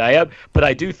beyond me. But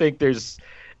I do think there's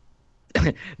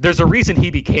a reason he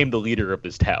became the leader of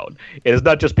this town. It is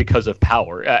not just because of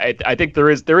power. I think there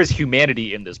is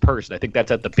humanity in this person. I think that's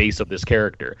at the base of this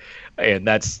character, and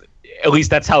that's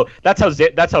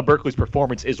how Berkeley's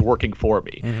performance is working for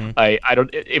me. Mm-hmm. I don't,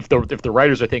 if the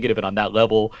writers are thinking of it on that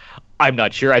level, I'm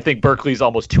not sure. I think Berkeley's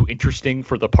almost too interesting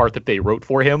for the part that they wrote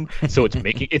for him, so it's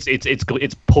making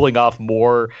it's pulling off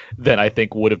more than I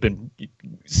think would have been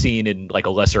seen in a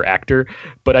lesser actor.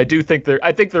 But I think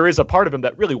there is a part of him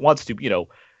that really wants to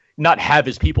not have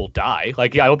his people die. I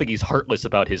don't think he's heartless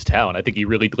about his town. I think he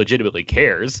really legitimately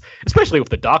cares, especially with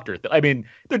the doctor. I mean,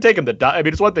 they're taking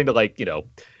it's one thing to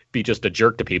be just a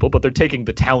jerk to people, but they're taking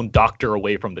the town doctor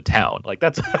away from the town. Like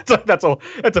that's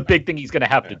a big thing he's going to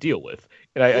have to deal with.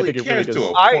 And I think he it really cares does. to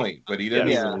a point, but he doesn't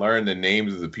even learn the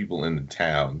names of the people in the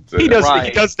town. So He does.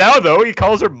 He does now, though. He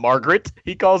calls her Margaret.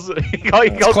 He calls Close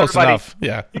everybody. enough.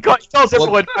 Yeah. He calls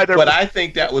everyone by their. But I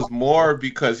think that was more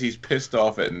because he's pissed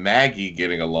off at Maggie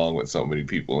getting along with so many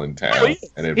people in town,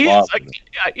 and it bothers him.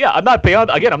 Yeah, I'm not beyond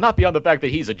the fact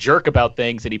that he's a jerk about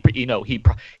things, and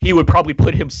he would probably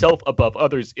put himself above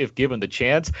others if given the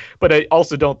chance. But I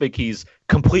also don't think he's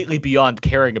completely beyond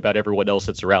caring about everyone else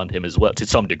that's around him as well, to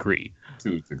some degree.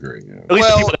 To a degree, yeah. At least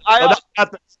the people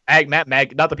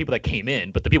not the people that came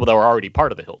in, but the people that were already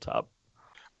part of the Hilltop.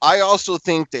 I also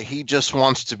think that he just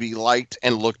wants to be liked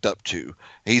and looked up to.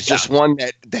 He's just one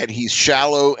that he's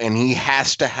shallow, and he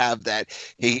has to have that.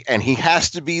 He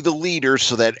has to be the leader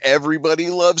so that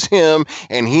everybody loves him,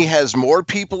 and he has more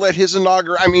people at his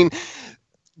inauguration. I mean,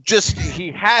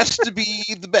 he has to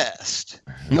be the best.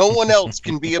 No one else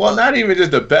can be above. Well, not even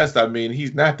just the best. I mean,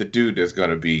 he's not the dude that's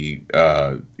going to be,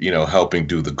 helping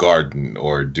do the garden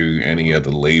or do any of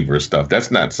the labor stuff.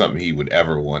 That's not something he would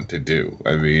ever want to do.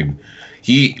 I mean,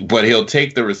 but he'll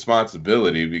take the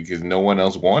responsibility because no one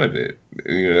else wanted it.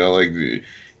 Like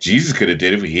Jesus could have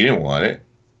did it, but he didn't want it.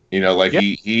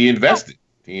 He invested.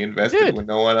 He invested when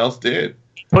no one else did.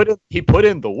 He put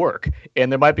in the work, and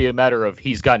there might be a matter of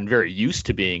he's gotten very used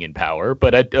to being in power,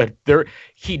 but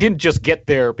he didn't just get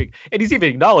there. And he's even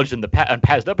acknowledged in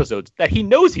past episodes that he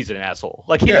knows he's an asshole.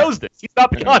 Like he knows this. He's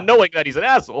not beyond knowing that he's an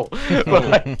asshole.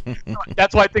 But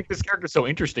that's why I think this character's so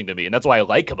interesting to me, and that's why I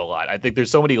like him a lot. I think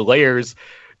there's so many layers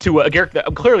to a character that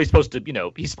I'm clearly supposed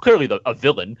to. He's clearly a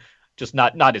villain. Just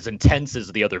not as intense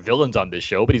as the other villains on this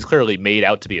show, but he's clearly made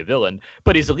out to be a villain.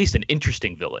 But he's at least an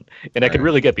interesting villain, and I can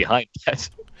really get behind that.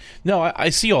 No,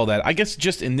 I see all that. I guess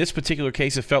just in this particular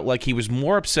case, it felt like he was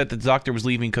more upset that the doctor was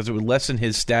leaving because it would lessen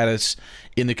his status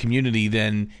in the community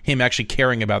than him actually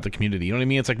caring about the community. You know what I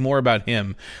mean? It's like more about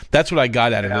him. That's what I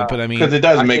got out of it. But I mean, because it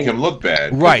doesn't make him look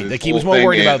bad, right? Like he was more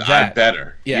worried about that. I'm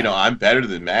better. Yeah. I'm better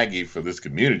than Maggie for this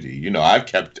community. I've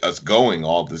kept us going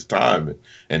all this time,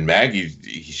 and Maggie,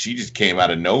 she just came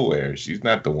out of nowhere. She's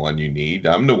not the one you need.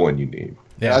 I'm the one you need.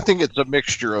 Yeah, I think it's a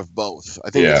mixture of both. I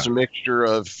think it's a mixture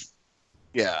of.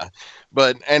 Yeah,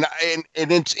 but and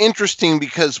it's interesting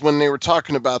because when they were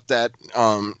talking about that,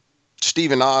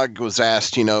 Stephen Ogg was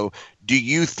asked, do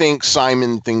you think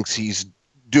Simon thinks he's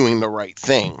doing the right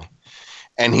thing?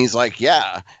 And he's like,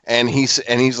 yeah. And he's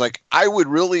like, I would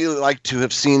really like to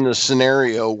have seen the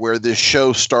scenario where this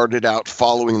show started out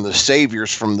following the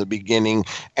Saviors from the beginning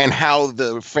and how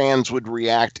the fans would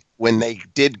react when they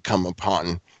did come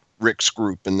upon Rick's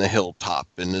group and the Hilltop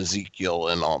and Ezekiel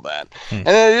and all that. And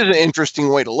it is an interesting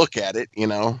way to look at it,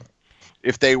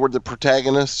 if they were the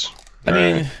protagonists. I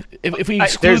mean, if we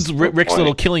exclude Rick's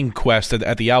little killing quest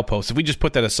at the outpost, if we just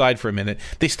put that aside for a minute,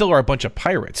 they still are a bunch of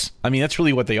pirates. I mean, that's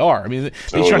really what they are. I mean,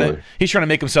 he's trying to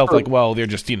make himself like, well, they're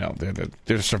just,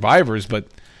 they're survivors, but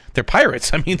they're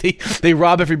pirates. I mean, they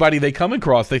rob everybody they come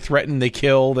across. They threaten, they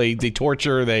kill, they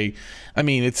torture,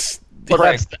 it's...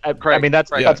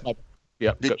 That's my...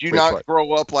 Yeah, Did you not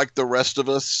grow up like the rest of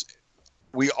us?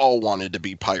 We all wanted to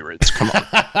be pirates. Come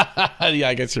on. Yeah,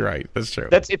 I guess you're right. That's true.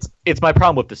 It's my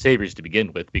problem with the Saviors to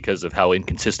begin with because of how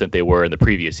inconsistent they were in the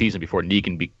previous season before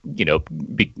Negan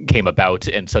came about,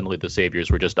 and suddenly the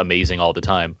Saviors were just amazing all the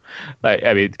time.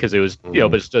 I mean, because it was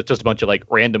but it's just a bunch of like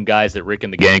random guys that Rick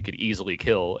and the gang could easily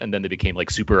kill, and then they became like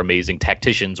super amazing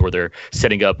tacticians where they're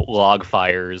setting up log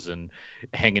fires and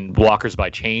hanging walkers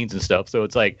by chains and stuff. So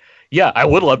it's like. Yeah, I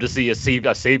would love to see a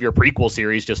Savior prequel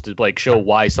series just to like show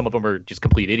why some of them are just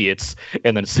complete idiots,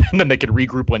 and then they can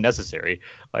regroup when necessary.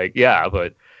 Like, yeah,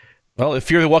 but well, if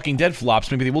Fear the Walking Dead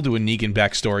flops, maybe they will do a Negan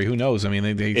backstory. Who knows? I mean,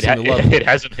 they seem to love it.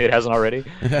 It hasn't already.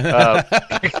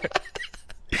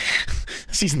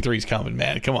 Season 3's coming,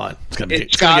 man. Come on, it's gonna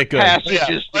get good.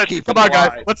 Come on,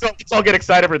 guys. Let's all get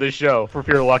excited for this show for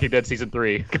Fear the Walking Dead season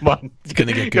 3. Come on, it's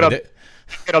gonna get good.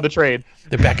 Get on the train.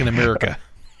 They're back in America.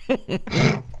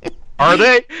 Are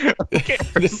they?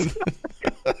 Sorry,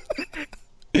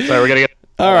 we're gonna get.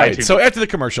 All right. So after the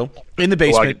commercial, in the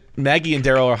basement, Maggie and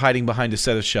Daryl are hiding behind a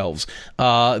set of shelves.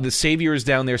 The Savior is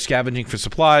down there scavenging for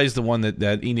supplies, the one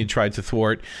that Enid tried to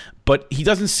thwart, but he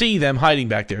doesn't see them hiding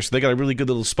back there. So they got a really good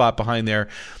little spot behind there.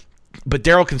 But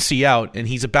Daryl can see out, and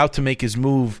he's about to make his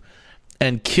move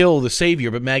and kill the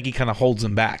Savior, but Maggie kind of holds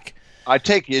him back. I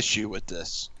take issue with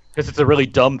this. Because it's a really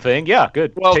dumb thing? Yeah,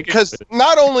 good. Well, because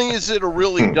not only is it a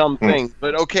really dumb thing,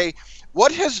 but okay,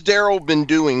 what has Daryl been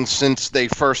doing since they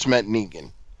first met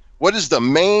Negan? What is the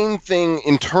main thing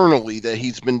internally that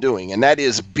he's been doing? And that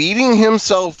is beating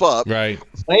himself up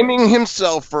blaming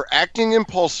himself for acting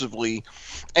impulsively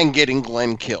and getting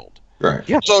Glenn killed. Right.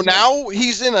 Yeah. So now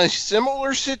he's in a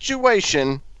similar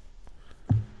situation,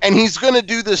 and he's going to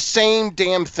do the same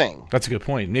damn thing. That's a good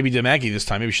point. Maybe to Maggie this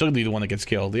time. Maybe she'll be the one that gets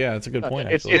killed. Yeah, that's a good point.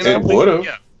 It's actually. It would've.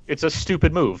 yeah. It's a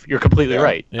stupid move. You're completely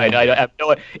right. Yeah. I have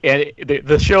no, and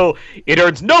the show, it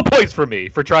earns no points for me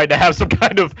for trying to have some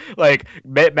kind of like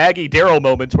Maggie Daryl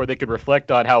moments where they could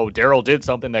reflect on how Daryl did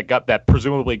something that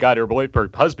presumably got her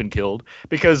husband killed.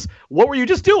 Because what were you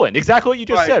just doing? Exactly what you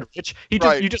just said, Rich.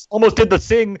 You just almost did the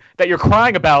thing that you're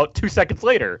crying about 2 seconds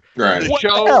later. Right.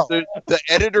 The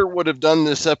editor would have done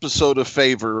this episode a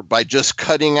favor by just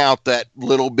cutting out that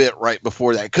little bit right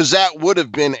before that, because that would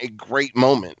have been a great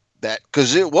moment.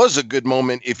 Because it was a good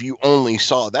moment if you only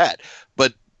saw that.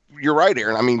 But you're right,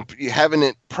 Aaron. I mean, having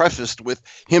it prefaced with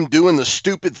him doing the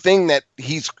stupid thing that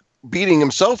he's beating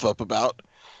himself up about.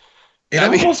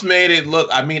 Almost made it look.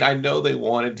 I mean, I know they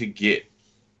wanted to get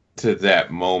to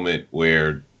that moment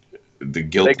where the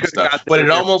guilt and stuff, but it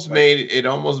almost made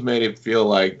it feel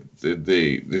like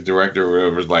the director or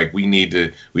whatever was like, we need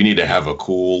to have a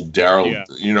cool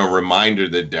Daryl, reminder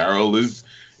that Daryl is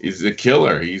a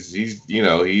killer. He's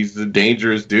the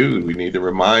dangerous dude. We need to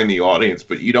remind the audience,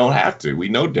 but you don't have to. We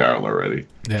know Daryl already.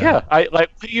 Yeah.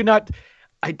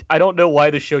 I don't know why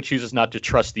the show chooses not to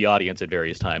trust the audience at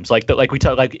various times. Like we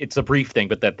talk, like it's a brief thing,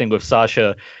 but that thing with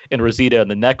Sasha and Rosita and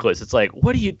the necklace, it's like,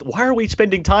 why are we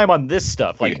spending time on this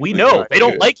stuff? Like we know they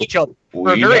don't like each other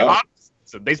for a very hot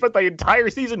season. They spent the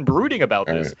entire season brooding about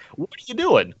this. What are you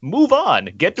doing? Move on.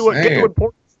 Get to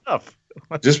important stuff.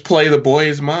 Just play The Boy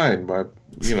Is Mine by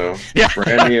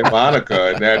Brandy and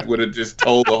Monica, and that would have just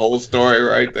told the whole story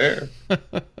right there.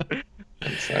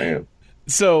 I'm saying.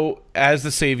 So, as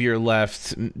the Savior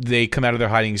left, they come out of their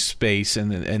hiding space in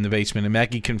the basement, and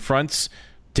Maggie confronts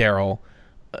Daryl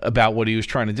about what he was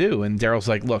trying to do. And Daryl's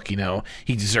like, look,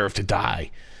 he deserved to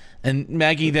die. And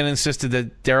Maggie then insisted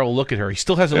that Daryl look at her. He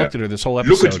still hasn't looked at her this whole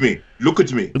episode. Look at me. Look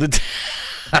at me.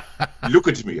 Look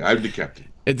at me. I'm the captain.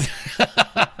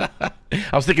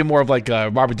 I was thinking more of like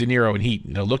Robert De Niro in Heat.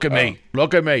 Look at me.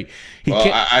 Look at me.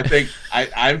 I think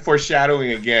I'm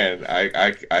foreshadowing again.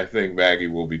 I think Maggie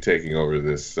will be taking over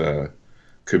this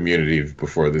community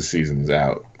before this season's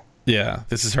out. Yeah,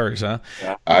 this is hers, huh?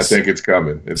 Yeah. I think it's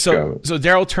coming. So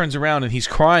Daryl turns around and he's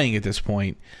crying at this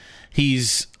point.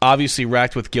 He's obviously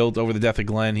racked with guilt over the death of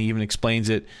Glenn. He even explains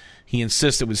it. He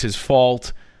insists it was his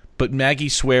fault. But Maggie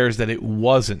swears that it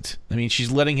wasn't. I mean,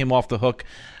 she's letting him off the hook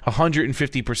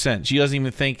 150%. She doesn't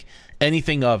even think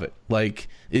anything of it. Like,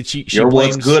 she You're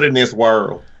blames... what's good in this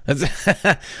world.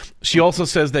 She also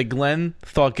says that Glenn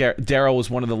thought Daryl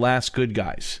was one of the last good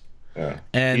guys. Yeah.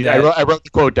 And I wrote the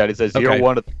quote that it says, "You're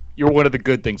one of the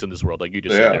good things in this world," like you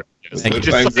just said. Good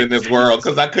things in this world,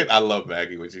 because I love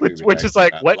Maggie, which is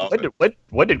like,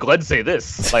 when did Glenn say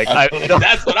this? Like,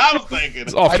 that's what I was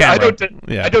thinking.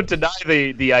 I don't deny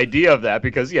the idea of that,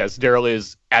 because yes, Daryl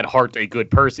is at heart a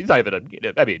good person. He's not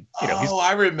even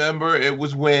I remember it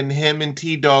was when him and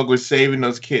T-Dog were saving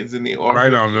those kids in the orphanage. I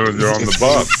don't know, they're on the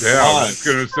bus. Yeah, I was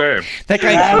gonna say that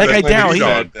guy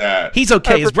Daryl. He's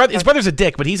okay. His brother's a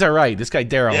dick, but he's all right. This guy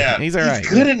Daryl, he's all right. He's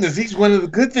good in this. He's one of the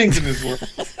good things in this world.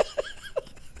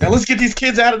 Now let's get these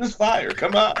kids out of this fire.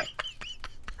 Come on.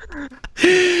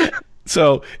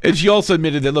 So, and she also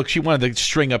admitted that, look, she wanted to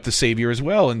string up the Savior as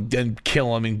well and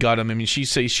kill him and gut him. I mean,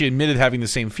 she admitted having the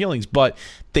same feelings, but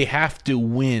they have to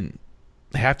win.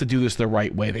 They have to do this the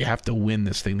right way. They have to win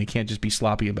this thing. They can't just be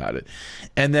sloppy about it.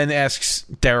 And then asks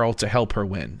Daryl to help her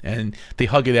win. And they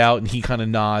hug it out, and he kind of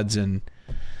nods, and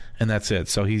that's it.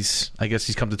 So I guess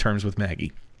he's come to terms with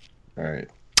Maggie. All right.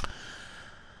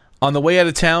 On the way out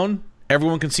of town,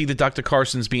 everyone can see that Dr.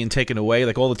 Carson's being taken away.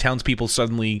 Like, all the townspeople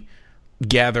suddenly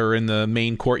gather in the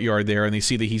main courtyard there, and they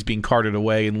see that he's being carted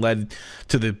away and led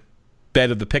to the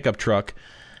bed of the pickup truck.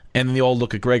 And then they all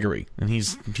look at Gregory, and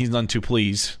he's none too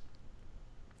pleased.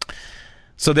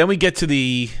 So then we get to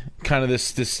the kind of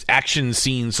this action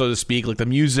scene, so to speak. Like, the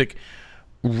music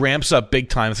ramps up big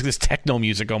time. It's like this techno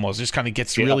music almost. It just kind of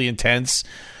gets really intense.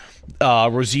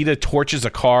 Rosita torches a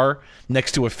car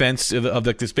next to a fence of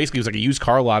like this. Basically, it was like a used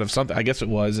car lot of something, I guess it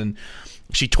was, and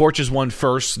she torches one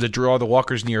first to draw the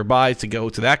walkers nearby to go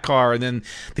to that car, and then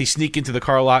they sneak into the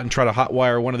car lot and try to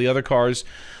hotwire one of the other cars.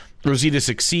 Rosita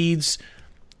succeeds,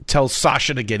 tells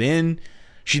Sasha to get in.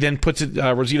 She then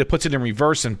Rosita puts it in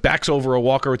reverse and backs over a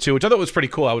walker or two, which I thought was pretty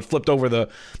cool. How it flipped over the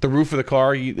roof of the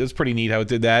car. It was pretty neat how it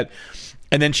did that.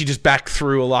 And then she just backed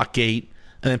through a lock gate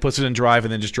and then puts it in drive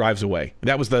and then just drives away.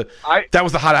 That was the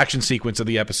hot action sequence of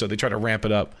the episode. They try to ramp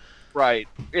it up. Right.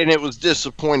 And it was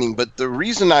disappointing. But the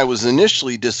reason I was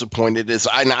initially disappointed is,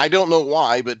 and I don't know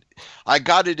why, but I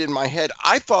got it in my head.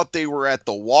 I thought they were at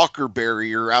the Walker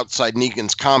barrier outside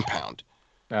Negan's compound.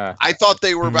 I thought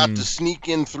they were about to sneak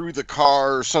in through the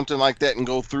car or something like that and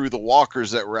go through the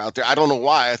walkers that were out there. I don't know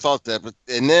why I thought that. But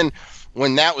and then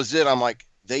when that was it, I'm like,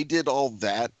 they did all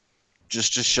that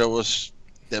just to show us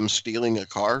them stealing a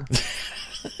car?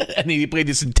 And he played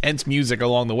this intense music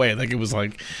along the way. Like it was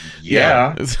like,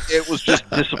 Yeah. It was just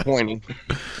disappointing.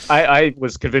 I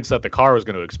was convinced that the car was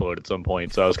going to explode at some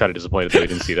point, so I was kind of disappointed that we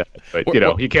didn't see that. But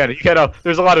you can't.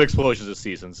 There's a lot of explosions this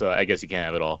season, so I guess you can't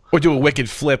have it all. or do a wicked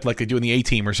flip like they do in the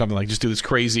A-Team or something. Like just do this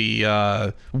crazy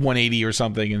 180 or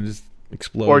something and just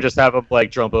explode. Or just have him like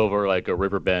jump over like a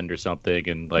river bend or something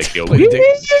and like go. Play the dick.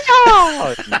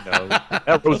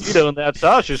 That Rosita and that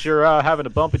Sasha sure having a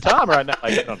bumpy time right now.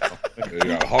 Like, I don't know. You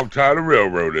got hog tied and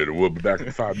railroaded, and we'll be back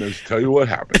in 5 minutes to tell you what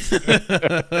happened.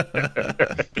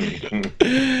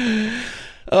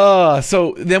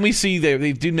 So then we see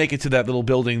they do make it to that little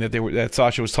building that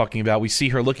Sasha was talking about. We see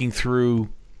her looking through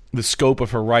the scope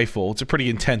of her rifle. It's a pretty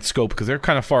intense scope because they're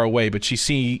kind of far away, but she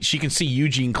can see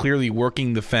Eugene clearly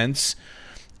working the fence.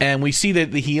 And we see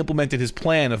that he implemented his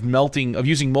plan of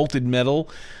using molten metal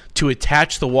to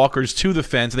attach the walkers to the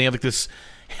fence, and they have like this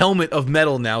helmet of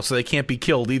metal now, so they can't be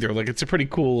killed either. Like it's a pretty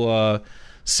cool,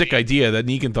 sick idea that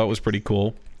Negan thought was pretty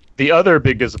cool. The other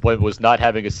big disappointment was not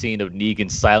having a scene of Negan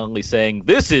silently saying,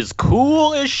 "This is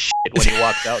cool as shit" when he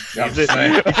walks out. I'm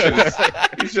saying,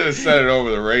 he should have said it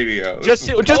over the radio. Just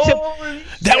him.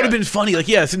 That would have been funny. Like,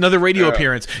 yeah, it's another radio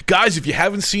appearance. Guys, if you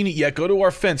haven't seen it yet, go to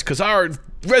our fence because our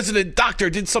resident doctor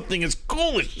did something as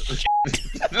cool as shit.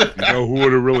 You know who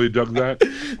would have really dug that?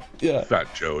 Yeah.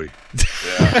 Fat Joey.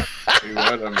 Yeah, he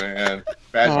would have, man.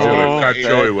 Fat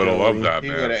Joey would have loved that, He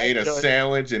man. would have ate a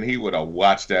sandwich and he would have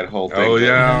watched that whole thing. Oh,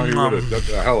 yeah, he would have dug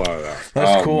the hell out of that.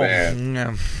 That's cool. Man.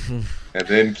 Yeah. And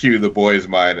then cue the boy's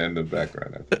mind in the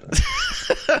background after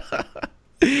that.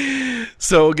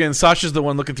 So again, Sasha's the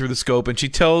one looking through the scope, and she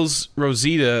tells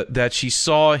Rosita that she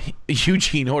saw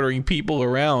Eugene ordering people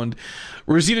around.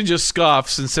 Rosita just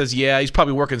scoffs and says, "Yeah, he's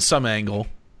probably working some angle."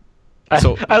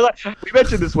 So we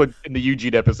mentioned this one in the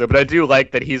Eugene episode, but I do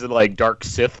like that he's in like dark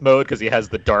Sith mode because he has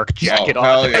the dark jacket on.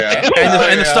 Hell yeah.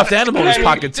 and the stuffed animal in his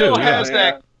pocket too. Still Yeah. has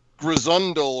that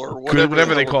Grizundle or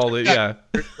whatever they called it. Yeah,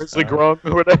 Grizzly Grung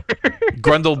or whatever.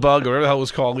 Grundlebug or whatever the hell it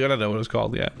was called. I don't know what it was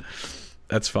called. Yeah,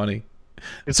 that's funny.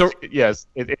 Yes,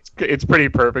 it's pretty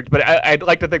perfect. But I'd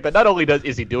like to think that not only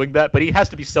is he doing that, but he has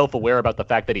to be self-aware about the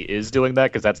fact that he is doing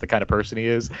that because that's the kind of person he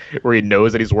is, where he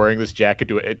knows that he's wearing this jacket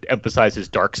to emphasize his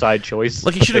dark side choice.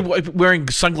 Like he should have wearing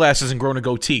sunglasses and grown a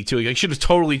goatee too. He should have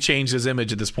totally changed his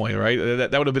image at this point, right?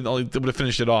 That would have been that would have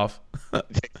finished it off.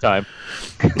 Take time.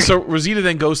 So Rosita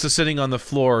then goes to sitting on the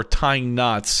floor tying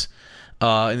knots in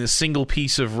a single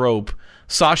piece of rope.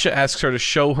 Sasha asks her to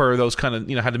show her those kind of,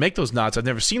 how to make those knots. I've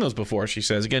never seen those before, she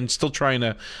says. Again, still trying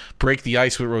to break the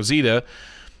ice with Rosita.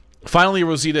 Finally,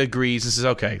 Rosita agrees and says,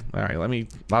 okay, all right,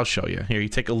 I'll show you. Here, you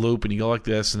take a loop and you go like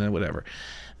this and then whatever.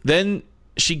 Then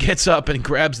she gets up and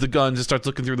grabs the guns and starts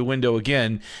looking through the window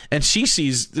again. And she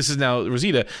sees, this is now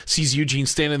Rosita, sees Eugene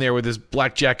standing there with his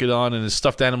black jacket on and his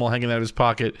stuffed animal hanging out of his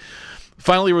pocket.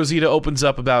 Finally, Rosita opens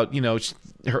up about,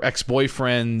 her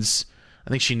ex-boyfriend's, I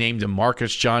think she named him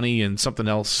Marcus, Johnny, and something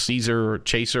else, Caesar or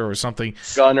Chaser or something.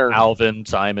 Gunner. Alvin,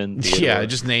 Simon. Theodore. Yeah,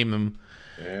 just name them.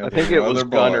 Yeah, I think it was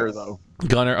Gunner, though.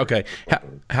 Gunner, okay.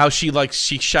 How she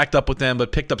shacked up with them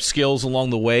but picked up skills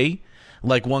along the way.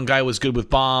 Like one guy was good with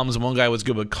bombs, one guy was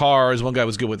good with cars, one guy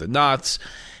was good with the knots.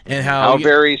 And how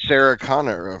very Sarah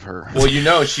Connor of her. Well,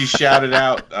 she shouted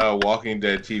out Walking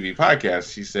Dead TV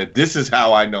podcast. She said, "This is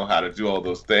how I know how to do all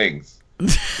those things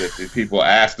that the people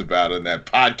asked about in that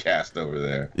podcast over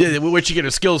there." Yeah, where'd she get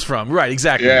her skills from? Right,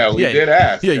 exactly. Yeah, we did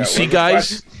ask. Yeah, you see,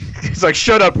 guys? It's like,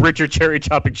 shut up, Richard Cherry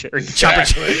chopping cherries.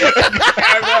 Exactly.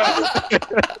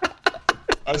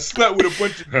 I slept with a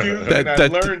bunch of dudes and I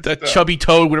learned that stuff. chubby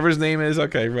toad, whatever his name is.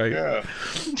 Okay, right. Yeah.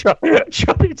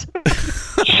 Chubby toe.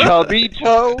 Chubby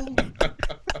toe?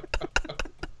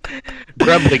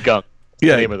 Grumbly Gunk.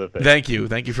 Yeah, The name of the thing. Thank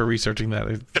you for researching that.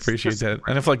 I appreciate that.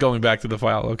 And I feel like going back to the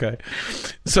file. Okay.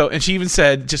 So, and she even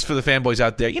said, just for the fanboys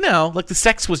out there, like the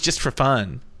sex was just for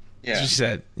fun. Yeah. So she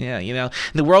said,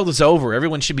 the world is over.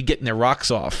 Everyone should be getting their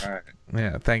rocks off. All right.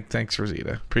 Yeah, thanks,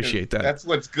 Rosita. Appreciate that. That's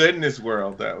what's good in this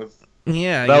world. That was.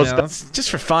 Yeah, it's just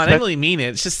for fun. I didn't really mean it.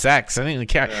 It's just sex. I didn't even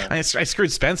care. Yeah. I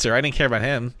screwed Spencer. I didn't care about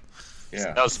him.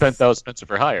 Yeah. That was Spencer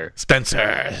for hire. Spencer.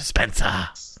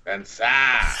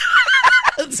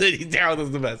 Daryl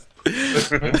does the best.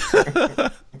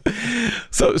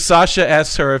 So Sasha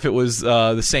asks her if it was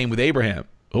the same with Abraham.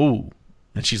 Ooh.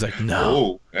 And she's like, no,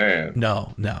 Oh man.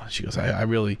 no. She goes, I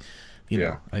really,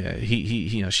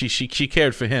 she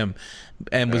cared for him,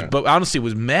 and but honestly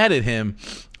was mad at him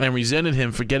and resented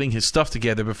him for getting his stuff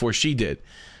together before she did.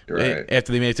 Right.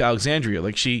 After they made it to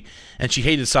Alexandria, she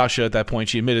hated Sasha at that point.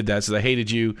 She admitted that, said I hated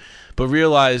you, but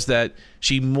realized that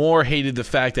she more hated the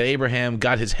fact that Abraham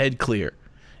got his head clear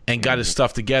and got his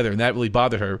stuff together, and that really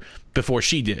bothered her before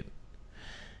she did.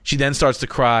 She then starts to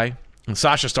cry, and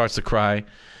Sasha starts to cry,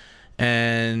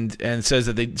 and says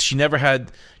that she never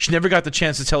got the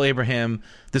chance to tell Abraham,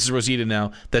 this is Rosita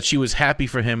now, that she was happy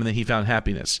for him and that he found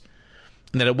happiness,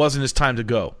 and that it wasn't his time to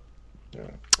go. Yeah.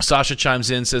 Sasha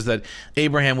chimes in, says that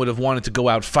Abraham would have wanted to go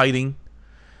out fighting,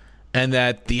 and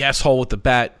that the asshole with the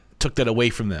bat took that away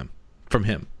from him.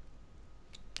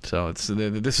 So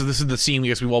this is the scene I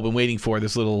guess we've all been waiting for.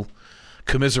 This little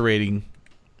commiserating,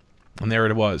 and there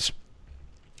it was.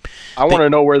 I want to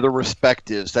know where the respect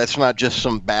is. That's not just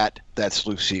some bat. That's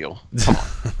Lucille.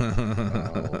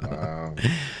 Wow.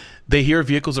 They hear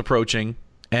vehicles approaching.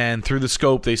 And through the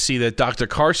scope, they see that Dr.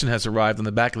 Carson has arrived on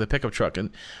the back of the pickup truck.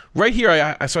 And right here,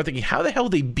 I started thinking, how the hell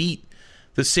did they beat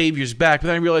the Saviors back? But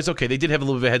then I realized, okay, they did have a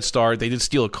little bit of a head start. They did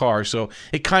steal a car, so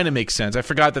it kind of makes sense. I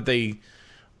forgot that they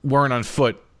weren't on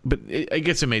foot, but I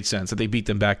guess it made sense that they beat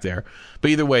them back there.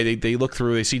 But either way, they look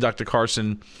through, they see Dr.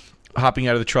 Carson hopping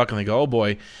out of the truck, and they go, oh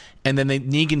boy. And then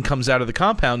Negan comes out of the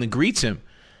compound and greets him.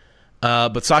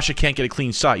 But Sasha can't get a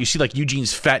clean shot. You see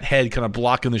Eugene's fat head kind of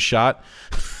blocking the shot.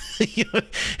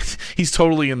 He's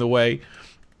totally in the way.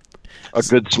 A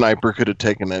good sniper could have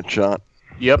taken that shot.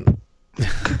 Yep.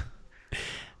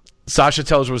 Sasha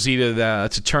tells Rosita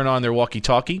to turn on their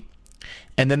walkie-talkie,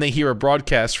 and then they hear a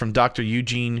broadcast from Dr.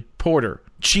 Eugene Porter,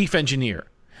 chief engineer,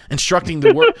 instructing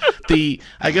the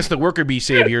worker bee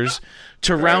saviors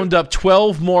to round up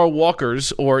 12 more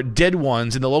walkers, or dead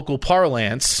ones in the local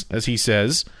parlance, as he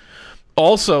says.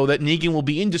 Also, that Negan will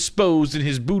be indisposed in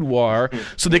his boudoir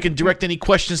so they can direct any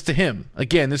questions to him.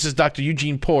 Again, this is Dr.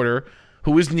 Eugene Porter,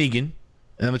 who is Negan,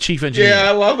 and the chief engineer. Yeah,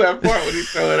 I love that part when he's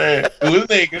throwing that. Who is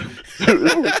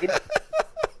Negan?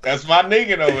 That's my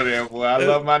Negan over there, boy. I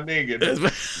love my Negan.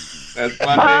 That's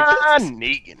my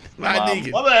Negan. My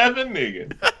Negan. Mother effing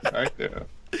Negan. Right there.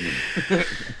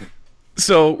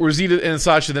 So Rosita and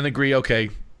Sasha then agree, okay,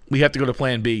 we have to go to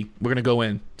plan B. We're going to go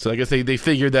in. So I guess they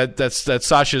figured that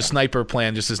Sasha's sniper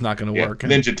plan just is not going to work.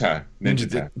 Ninja time. Ninja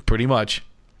time. Pretty much.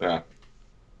 Yeah.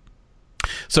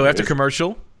 So after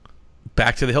commercial,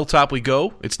 back to the hilltop we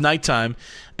go. It's nighttime,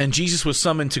 and Jesus was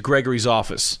summoned to Gregory's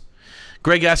office.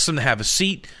 Greg asks him to have a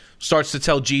seat, starts to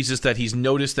tell Jesus that he's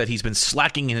noticed that he's been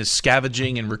slacking in his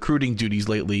scavenging and recruiting duties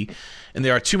lately, and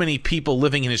there are too many people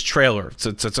living in his trailer. It's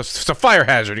a fire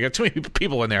hazard. You got too many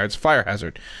people in there. It's a fire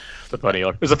hazard.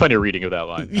 There's a funny reading of that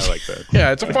line. I like that.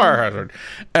 Yeah, it's a fire hazard.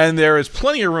 And there is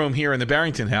plenty of room here in the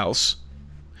Barrington house.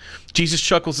 Jesus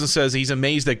chuckles and says he's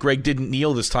amazed that Greg didn't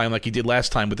kneel this time like he did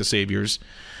last time with the Saviors.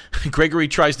 Gregory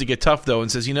tries to get tough, though, and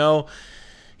says, he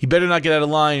better not get out of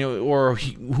line, or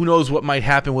who knows what might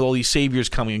happen with all these Saviors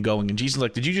coming and going. And Jesus is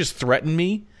like, did you just threaten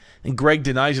me? And Greg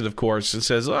denies it, of course, and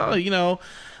says, all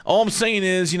I'm saying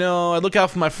is, I look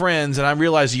out for my friends, and I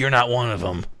realize you're not one of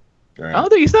them. I don't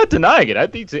think he's not denying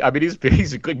it.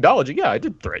 He's acknowledging, yeah, I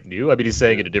did threaten you. He's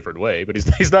saying it a different way, but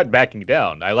he's not backing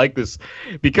down. I like this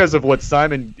because of what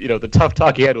Simon, the tough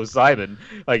talk he had with Simon.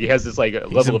 He has this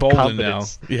level of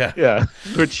confidence. Now. Yeah.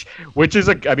 Which is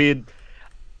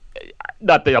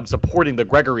not that I'm supporting the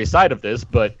Gregory side of this,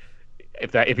 but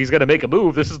if he's going to make a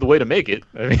move, this is the way to make it.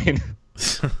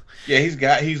 Yeah,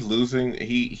 he's losing.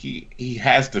 He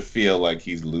has to feel like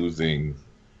he's losing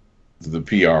the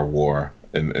PR war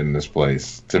in this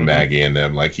place to Maggie and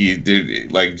them. He did,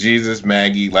 Jesus,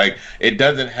 Maggie. It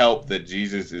doesn't help that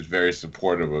Jesus is very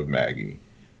supportive of Maggie.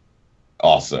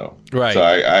 Also, right. So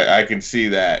I can see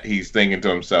that he's thinking to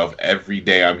himself, every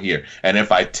day I'm here, and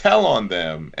if I tell on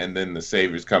them, and then the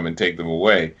Saviors come and take them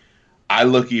away, I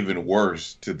look even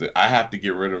worse. I have to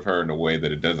get rid of her in a way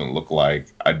that it doesn't look like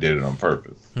I did it on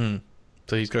purpose.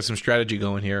 So he's got some strategy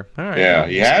going here. All right. Yeah,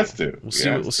 he has to.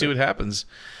 We'll see what happens.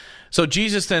 So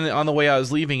Jesus then, on the way out,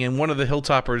 is leaving, and one of the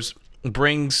Hilltoppers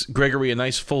brings Gregory a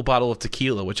nice full bottle of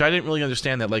tequila, which I didn't really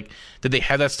understand that. Did they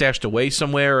have that stashed away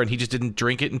somewhere, and he just didn't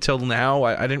drink it until now?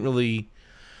 I didn't really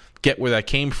get where that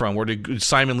came from. Or did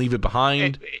Simon leave it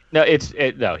behind?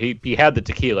 He had the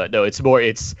tequila. No, it's more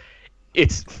it's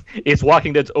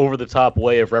Walking Dead's over the top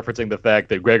way of referencing the fact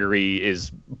that Gregory is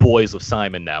boys with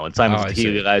Simon now, and Simon's a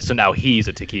tequila guy, so now he's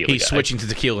a tequila guy. He's switching to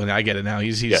tequila, and I get it now.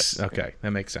 He's yes. Okay,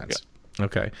 that makes sense. Yeah.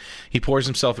 Okay. He pours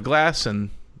himself a glass,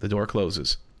 and the door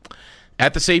closes.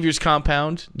 At the Savior's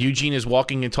compound, Eugene is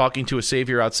walking and talking to a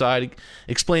Savior outside,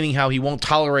 explaining how he won't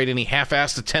tolerate any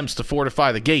half-assed attempts to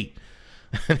fortify the gate.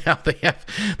 And how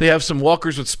they have some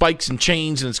walkers with spikes and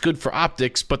chains, and it's good for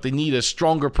optics, but they need a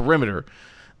stronger perimeter.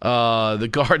 The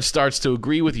guard starts to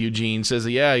agree with Eugene, says,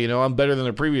 yeah, I'm better than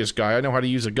the previous guy. I know how to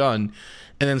use a gun.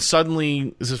 And then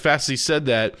suddenly, as fast as he said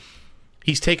that,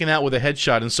 he's taken out with a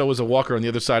headshot, and so is a walker on the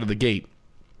other side of the gate.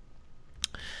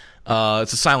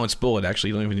 It's a silenced bullet,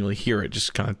 actually. You don't even really hear it.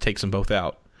 Just kind of takes them both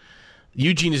out.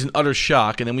 Eugene is in utter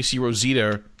shock, and then we see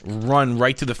Rosita run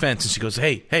right to the fence, and she goes,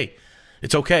 hey,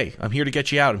 it's okay. I'm here to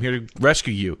get you out. I'm here to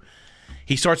rescue you.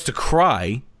 He starts to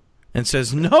cry and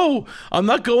says, no, I'm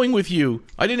not going with you.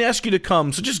 I didn't ask you to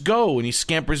come, so just go. And he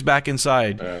scampers back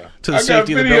inside to the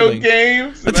safety of the building. I got video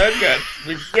games, and I got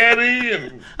spaghetti,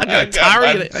 and I got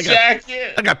Atari, my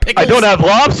jacket. I got pickles. I don't have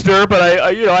lobster, but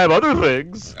I have other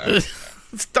things.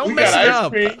 Don't mess it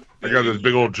up. I got this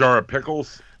big old jar of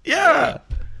pickles. Yeah.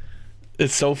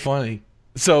 It's so funny.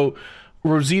 So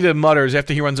Rosita mutters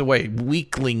after he runs away,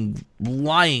 weakling,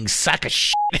 lying sack of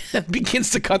shit, and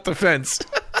begins to cut the fence.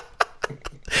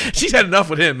 She's had enough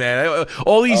with him, man.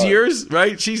 All these years,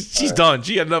 right? She's done.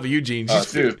 She had enough of Eugene.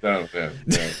 She's done with him.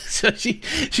 Yeah. So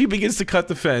she begins to cut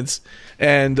the fence,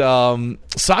 and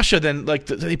Sasha then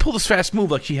they pull this fast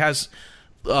move, like she has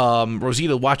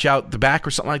Rosita watch out the back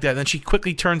or something like that. And then she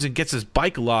quickly turns and gets this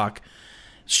bike lock,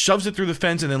 shoves it through the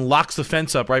fence, and then locks the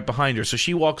fence up right behind her. So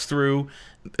she walks through,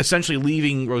 essentially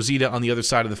leaving Rosita on the other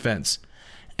side of the fence.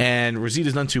 And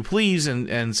Rosita's none too pleased,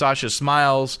 and Sasha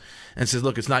smiles and says,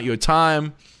 look, it's not your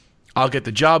time. I'll get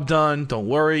the job done. Don't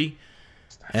worry.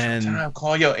 And time.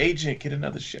 Call your agent. Get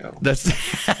another show. That's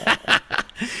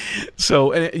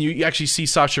so. And you actually see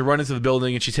Sasha run into the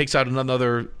building, and she takes out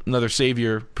another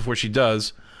savior before she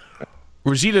does.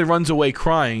 Rosita runs away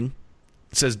crying,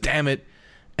 says, damn it.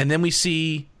 And then we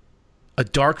see a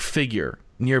dark figure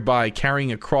nearby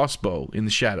carrying a crossbow in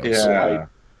the shadows. Yeah.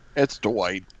 It's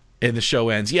Dwight. And the show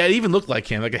ends. Yeah, it even looked like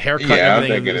him, like a haircut. Yeah, I'm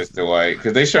thinking it's Dwight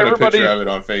because they showed a picture of it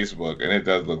on Facebook, and it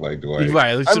does look like Dwight.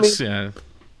 Right.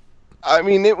 I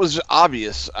mean, it was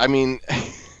obvious. I mean,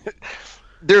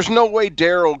 there's no way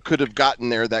Daryl could have gotten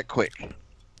there that quick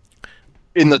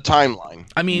in the timeline.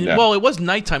 I mean, well, it was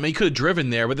nighttime. He could have driven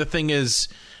there, but the thing is,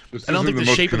 I don't think the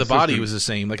shape of the body was the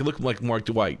same. Like, it looked like Mark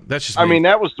Dwight. That's just me. I mean,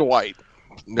 that was Dwight.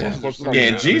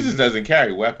 Yeah, Jesus doesn't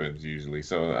carry weapons usually,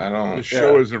 so I don't. The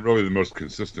show isn't really the most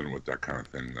consistent with that kind of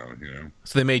thing, though.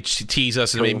 So they may tease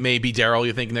us, and maybe Daryl.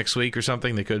 You think next week or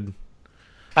something? They could.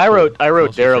 I wrote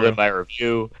Daryl in my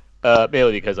review,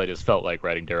 mainly because I just felt like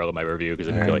writing Daryl in my review because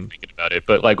I didn't feel like thinking about it.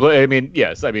 But I mean,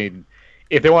 yes, I mean,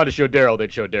 if they wanted to show Daryl,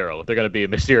 they'd show Daryl. If they're going to be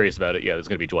mysterious about it, there's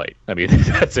going to be Dwight. I mean,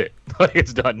 that's it. Like,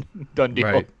 it's done deal.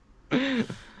 Right.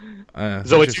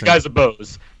 So it's you guys of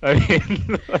Bose. I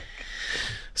mean.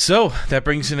 So that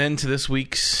brings an end to this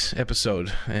week's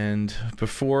episode. And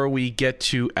before we get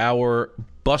to our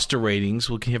Buster ratings,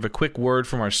 we can have a quick word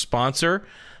from our sponsor.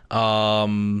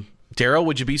 Daryl,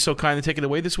 would you be so kind to take it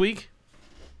away this week?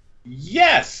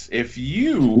 Yes. If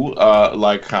you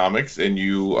like comics and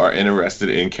you are interested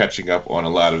in catching up on a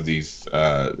lot of these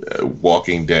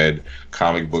Walking Dead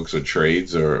comic books or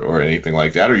trades or anything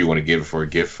like that, or you want to give it for a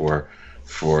gift for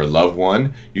a loved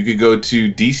one, you could go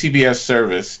to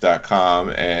dcbsservice.com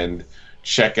and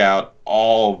check out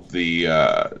all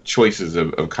the choices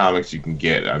of comics you can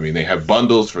get. I mean, they have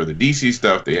bundles for the DC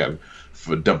stuff. They have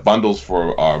bundles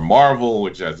for our Marvel,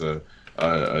 which has a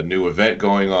new event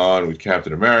going on with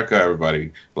Captain America.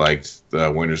 Everybody likes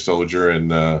Winter Soldier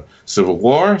and Civil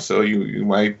War, so you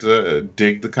might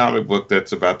dig the comic book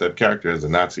that's about that character as a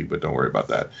Nazi, but don't worry about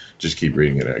that. Just keep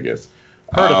reading it, I guess.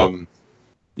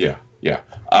 Yeah.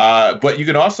 But you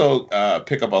can also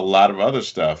pick up a lot of other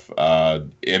stuff.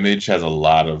 Image has a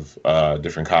lot of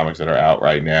different comics that are out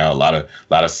right now. A lot of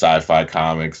sci-fi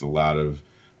comics. A lot of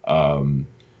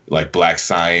like Black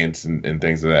Science and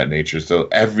things of that nature. So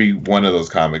every one of those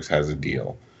comics has a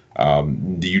deal.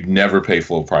 You'd never pay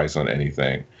full price on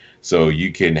anything. So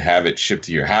you can have it shipped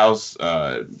to your house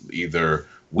either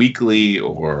weekly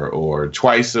or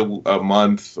twice a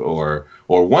month or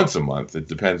once a month. It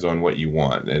depends on what you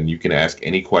want. And you can ask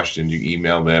any question. You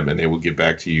email them and they will get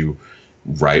back to you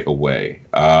right away.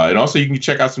 And also you can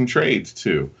check out some trades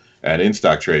too at In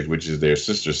Stock Trades, which is their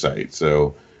sister site.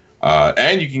 So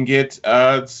and you can get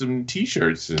some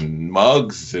t-shirts and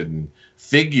mugs and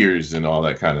figures and all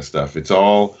that kind of stuff. It's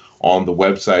all on the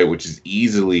website, which is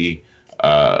easily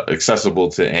accessible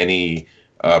to any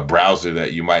browser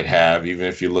that you might have, even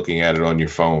if you're looking at it on your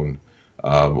phone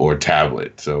or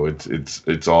tablet. So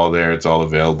it's all there. It's all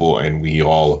available, and we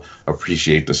all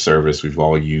appreciate the service. We've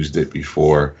all used it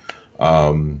before.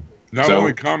 Not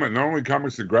only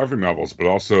comics and graphic novels, but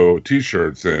also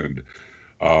T-shirts and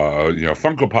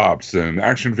Funko Pops and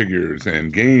action figures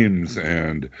and games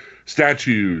and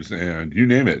statues and you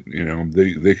name it.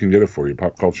 They can get it for you,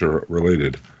 pop culture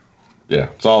related. Yeah,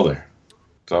 it's all there.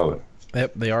 It's all there.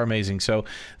 Yep, they are amazing. So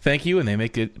thank you, and they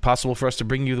make it possible for us to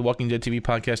bring you the Walking Dead TV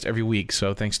podcast every week.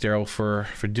 So thanks, Daryl, for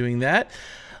doing that.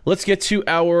 Let's get to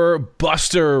our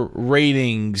Buster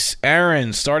ratings.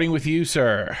 Aaron, starting with you,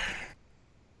 sir.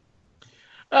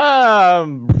 I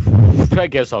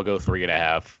guess I'll go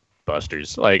 3.5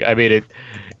 Busters.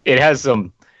 It has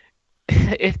some.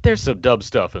 If there's some dumb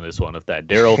stuff in this one, if that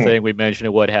Daryl thing we mentioned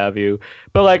and what have you,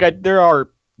 but there are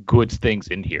good things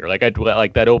in here. Like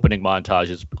that opening montage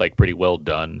is pretty well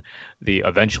done. The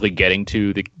eventually getting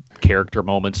to the character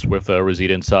moments with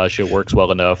Rosita and Sasha works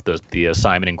well enough. The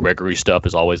Simon and Gregory stuff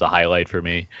is always a highlight for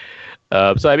me.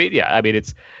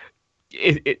 It's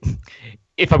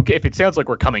if it sounds like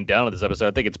we're coming down on this episode,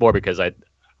 I think it's more because I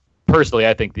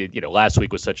think last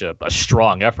week was such a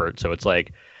strong effort. So it's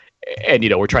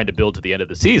we're trying to build to the end of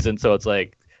the season. So it's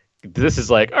this is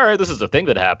all right, this is a thing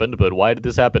that happened, but why did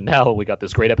this happen now? We got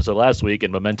this great episode last week,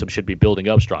 and momentum should be building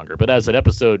up stronger. But as an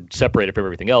episode separated from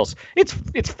everything else, it's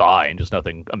fine, just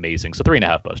nothing amazing. So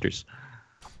 3.5 Busters.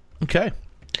 Okay,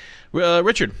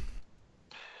 Richard.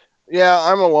 Yeah,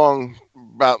 I'm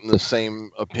about in the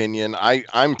same opinion.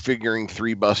 I'm figuring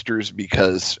 3 Busters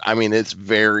because it's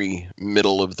very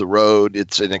middle of the road.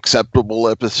 It's an acceptable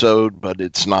episode, but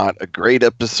it's not a great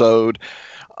episode.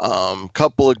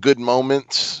 Couple of good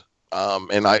moments.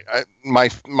 And my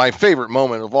favorite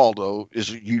moment of all, though, is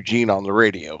Eugene on the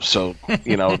radio. So,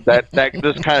 that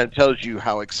just kind of tells you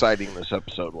how exciting this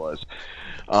episode was.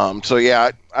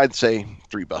 I'd say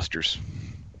 3 Busters.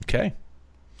 Okay.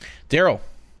 Daryl.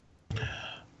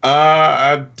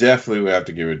 I definitely would have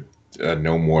to give it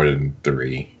no more than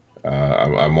 3.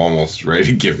 I'm almost ready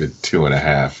to give it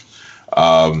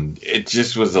 2.5. It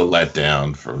just was a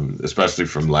letdown especially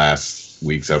from last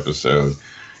week's episode.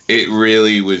 It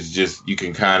really was just,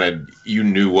 you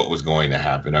knew what was going to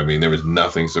happen. There was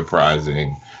nothing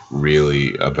surprising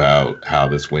really about how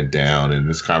this went down, and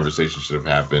this conversation should have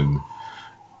happened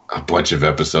a bunch of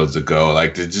episodes ago.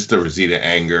 Just the Rosita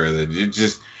anger,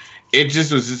 it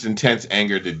just was this intense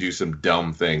anger to do some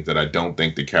dumb things that I don't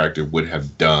think the character would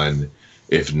have done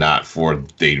if not for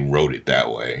they wrote it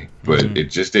that way. But it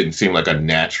just didn't seem like a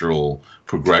natural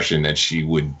progression that she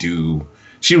would do.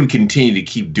 She would continue to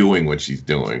keep doing what she's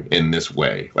doing in this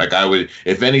way.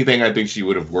 If anything, I think she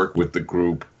would have worked with the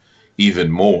group even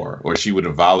more, or she would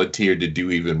have volunteered to do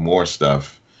even more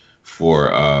stuff for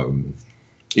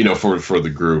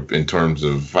the group in terms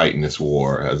of fighting this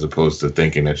war, as opposed to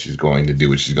thinking that she's going to do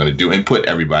what she's going to do and put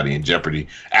everybody in jeopardy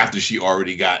after she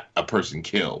already got a person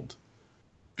killed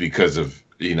because of,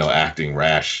 acting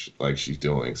rash like she's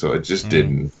doing. So it just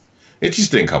didn't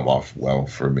come off well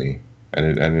for me. I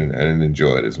didn't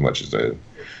enjoy it as much as I did.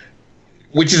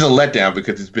 Which is a letdown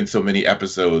because it's been so many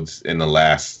episodes in the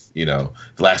last 3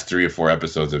 or 4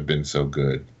 episodes have been so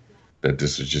good that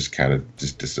this was just kind of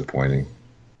just disappointing.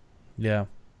 Yeah.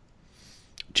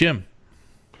 Jim.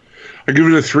 I give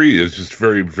it a 3. It's just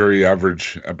very, very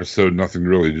average episode. Nothing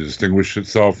really to distinguish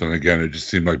itself. And again, it just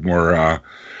seemed like more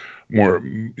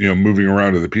moving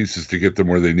around to the pieces to get them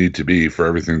where they need to be for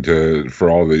all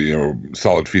the,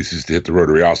 solid feces to hit the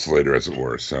rotary oscillator, as it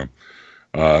were. So,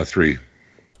 3.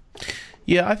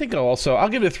 Yeah, I think I'll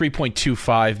give it a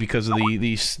 3.25 because of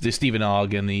the Stephen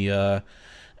Ogg and the and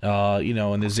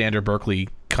the Xander Berkeley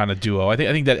kind of duo. I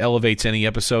think that elevates any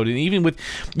episode, and even with,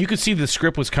 you could see the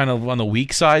script was kind of on the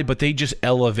weak side, but they just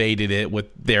elevated it with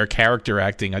their character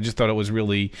acting. I just thought it was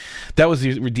that was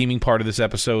the redeeming part of this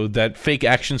episode. That fake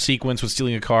action sequence with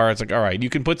stealing a car, it's all right, you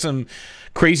can put some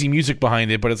crazy music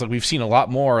behind it, but it's we've seen a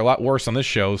lot lot worse on this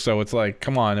show, so it's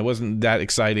come on, it wasn't that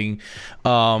exciting.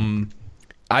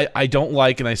 I don't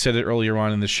like, and I said it earlier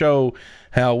on in the show,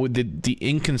 how the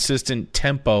inconsistent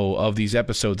tempo of these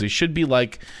episodes. They should be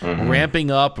ramping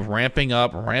up,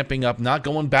 not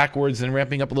going backwards, then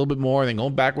ramping up a little bit more, then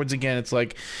going backwards again. It's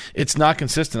it's not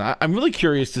consistent. I'm really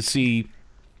curious to see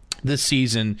this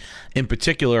season in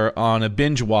particular on a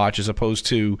binge watch as opposed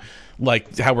to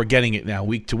how we're getting it now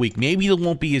week to week. Maybe it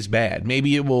won't be as bad.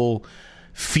 Maybe it will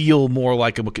feel more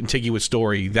like a contiguous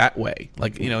story that way,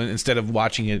 instead of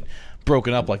watching it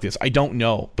broken up like this. I don't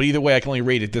know, but either way I can only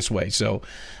rate it this way, so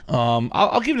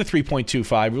I'll give it a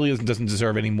 3.25. Really doesn't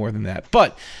deserve any more than that,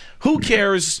 but who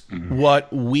cares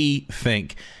what we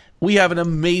think? We have an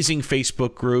amazing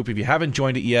Facebook group. If you haven't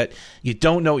joined it yet, you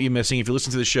don't know what you're missing. If you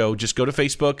listen to the show, just go to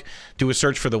Facebook, do a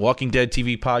search for the Walking Dead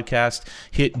TV podcast,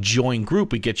 hit join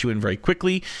group. We get you in very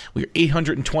quickly. We're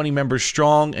 820 members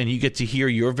strong, and you get to hear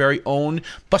your very own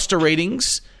Buster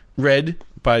ratings read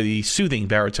by the soothing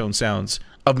baritone sounds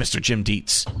of Mr. Jim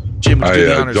Dietz. Jim, would you do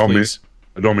the honors, please?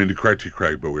 I don't mean to correct you,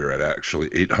 Craig, but we were at actually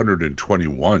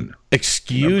 821.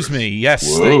 Excuse me. Yes.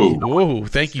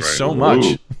 Thank you so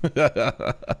much.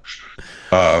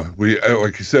 We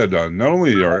like you said, not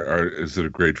only is it a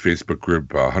great Facebook group,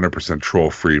 100%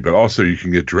 troll free, but also you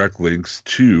can get direct links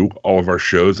to all of our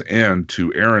shows and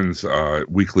to Aaron's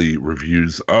weekly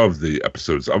reviews of the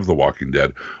episodes of The Walking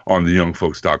Dead on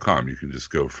theyoungfolks.com. You can just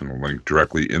go from the link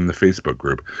directly in the Facebook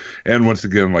group. And once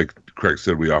again, like Craig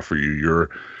said, we offer you your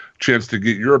chance to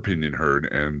get your opinion heard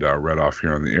and read off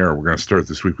here on the air. We're going to start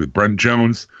this week with Brent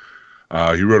Jones.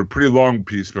 He wrote a pretty long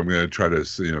piece, but I'm going to try to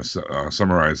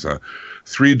summarize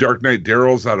 3 Dark Knight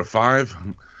Daryls out of 5.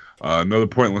 Another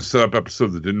pointless setup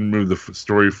episode that didn't move the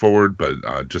story forward,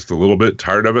 but just a little bit.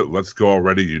 Tired of it. Let's go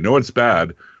already. You know it's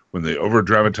bad when they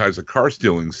over-dramatize a car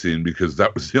stealing scene because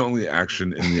that was the only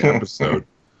action in the episode.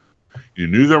 You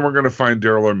knew they were going to find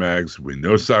Daryl or Mags. We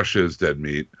know Sasha is dead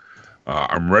meat.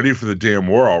 I'm ready for the damn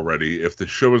war already. If the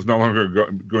show is no longer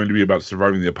going to be about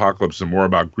surviving the apocalypse and more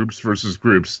about groups versus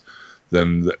groups,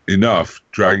 then enough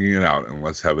dragging it out, and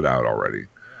let's have it out already.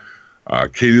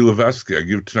 Katie Levesque, I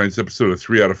give tonight's episode a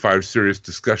 3 out of 5 serious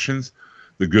discussions.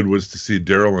 The good was to see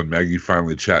Daryl and Maggie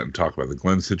finally chat and talk about the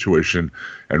Glenn situation,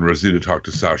 and Rosita talk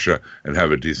to Sasha and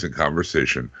have a decent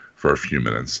conversation for a few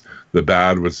minutes. The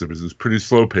bad was it was pretty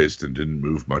slow-paced and didn't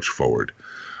move much forward.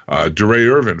 DeRay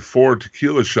Irvin, 4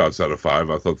 tequila shots out of 5.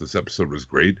 I thought this episode was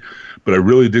great, but I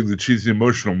really dig the cheesy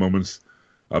emotional moments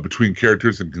between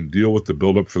characters and can deal with the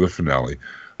build-up for the finale.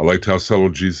 I liked how subtle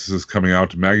Jesus' coming out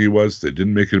to Maggie was. They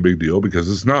didn't make it a big deal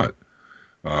because it's not.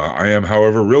 I am,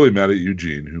 however, really mad at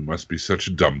Eugene, who must be such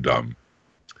a dum-dum.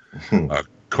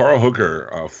 Carl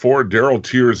Hooker, 4 Daryl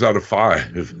tears out of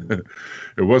 5.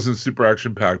 It wasn't super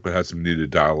action-packed, but had some needed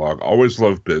dialogue. Always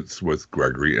loved bits with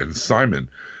Gregory and Simon.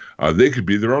 They could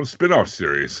be their own spin-off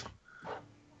series.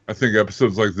 I think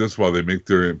episodes like this, while they make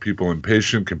their people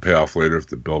impatient, can pay off later if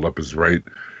the build-up is right.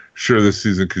 Sure, this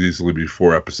season could easily be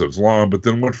 4 episodes long, but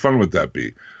then what fun would that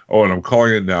be? Oh, and I'm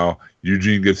calling it now.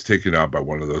 Eugene gets taken out by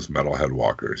one of those metalhead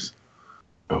walkers.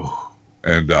 Oh.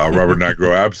 And Robert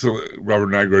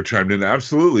Nigro chimed in,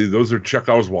 absolutely, those are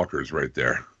Chekhov's walkers right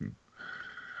there.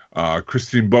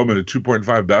 Christine Bowman at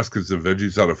 2.5 baskets of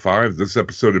veggies out of 5. This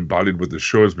episode embodied what the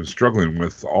show has been struggling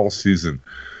with all season.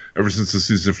 Ever since the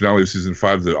season finale of season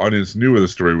 5, the audience knew where the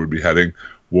story would be heading,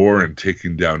 war and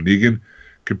taking down Negan.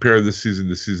 Compare this season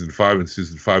to season 5. In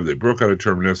season 5, they broke out of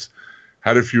Terminus,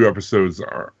 had a few episodes,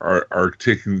 are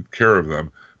taking care of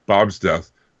them. Bob's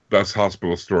death, Beth's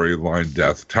hospital storyline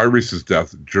death, Tyrese's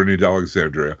death, Journey to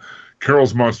Alexandria,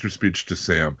 Carol's monster speech to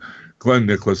Sam, Glenn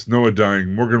Nicholas, Noah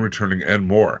dying, Morgan returning, and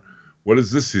more. What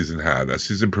has this season had? A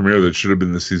season premiere that should have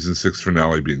been the season 6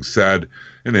 finale, being sad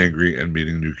and angry and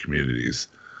meeting new communities.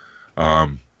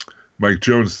 Mike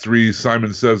Jones, 3,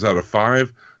 Simon Says out of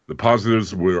 5. The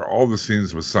positives were all the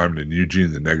scenes with Simon and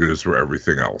Eugene. The negatives were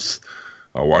everything else.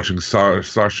 Watching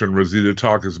Sasha and Rosita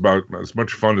talk is about as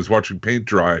much fun as watching paint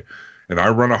dry, and I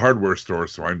run a hardware store,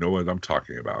 so I know what I'm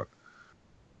talking about.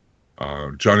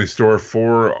 Johnny Storr,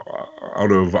 4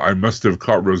 out of I must have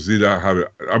taught Rosita how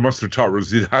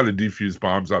to defuse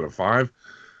bombs out of 5.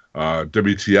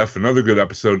 WTF, another good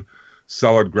episode.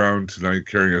 Solid ground tonight,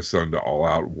 carrying us on to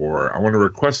all-out war. I want to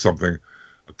request something,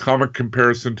 a comic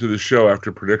comparison to the show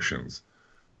after predictions.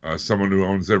 Someone who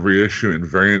owns every issue and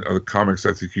variant of the comics,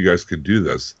 I think you guys could do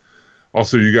this.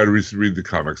 Also, you got to read the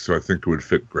comics, so I think it would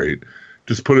fit great.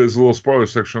 Just put it as a little spoiler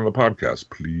section on the podcast,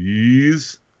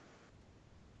 please.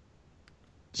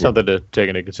 Something to take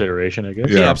into consideration, I guess.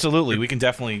 Yeah, absolutely. We can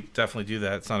definitely do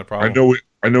that. It's not a problem.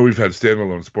 I know we've had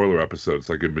standalone spoiler episodes,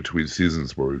 like in between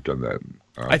seasons, where we've done that.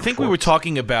 I think we were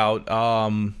talking about,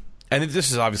 and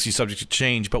this is obviously subject to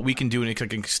change, but we can do an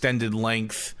extended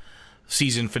length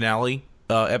season finale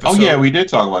episode. Oh yeah, we did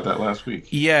talk about that last week.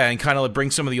 Yeah, and kind of bring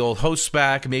some of the old hosts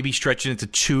back, maybe stretch it into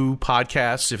 2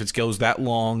 podcasts if it goes that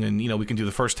long, and we can do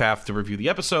the first half to review the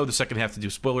episode, the second half to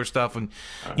do spoiler stuff, and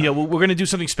we're going to do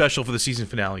something special for the season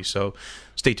finale. So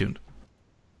stay tuned.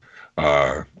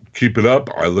 Keep it up.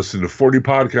 I listened to 40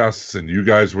 podcasts, and you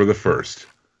guys were the first.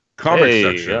 Comic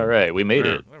section. All right, we made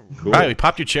it. Cool. All right, we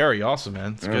popped your cherry. Awesome,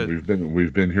 man. It's good.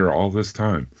 We've been here all this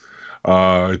time.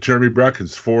 Jeremy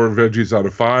Brackens, 4 veggies out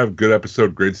of 5. Good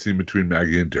episode. Great scene between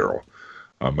Maggie and Daryl.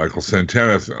 Michael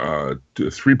Santana,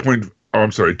 3.5 Oh,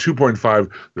 I'm sorry,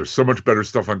 2.5. There's so much better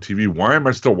stuff on TV. Why am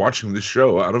I still watching this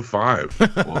show out of 5?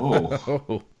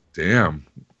 Whoa. Damn.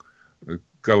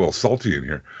 Got a little salty in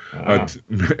here.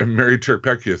 Mary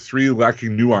Turkpecchia, 3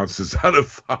 lacking nuances out of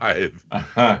 5.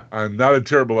 Not a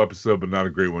terrible episode, but not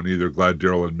a great one either. Glad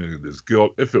Daryl admitted his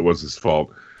guilt, if it was his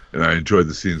fault. And I enjoyed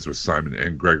the scenes with Simon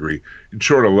and Gregory. In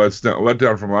short, a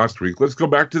letdown from last week. Let's go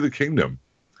back to the kingdom.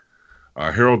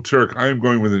 Harold Turk, I am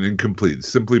going with an incomplete,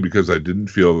 simply because I didn't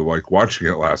feel like watching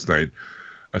it last night.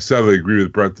 I sadly agree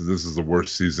with Brett that this is the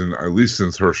worst season, at least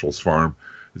since Herschel's Farm.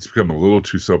 It's become a little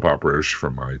too soap opera-ish for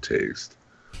my taste.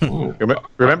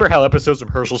 Remember how episodes from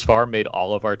Herschel's Farm made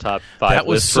all of our top 5 That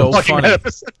was lists so for funny.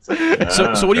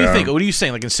 episodes? So what do you think? What are you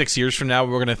saying? Like in 6 years from now,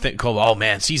 we're going to think, oh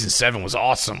man, season 7 was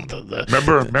awesome.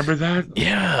 Remember that?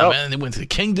 Yeah, man, they went to the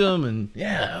kingdom, and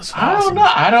yeah, it was awesome.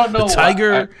 I don't know. The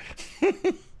tiger.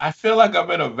 I feel like I'm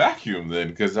in a vacuum then,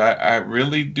 because I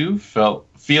really do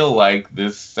feel like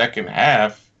this second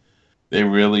half they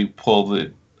really pulled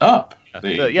it up.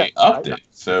 They upped it.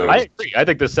 So I agree. I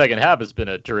think the second half has been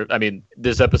a terrific. I mean,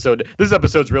 this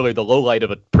episode's really the low light of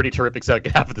a pretty terrific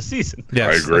second half of the season.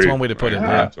 Yes, I agree. that's one way to put it.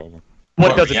 Yeah.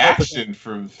 But reaction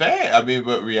from fans,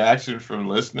 but reaction from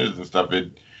listeners and stuff,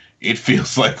 it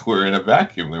feels like we're in a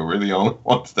vacuum. That we're the only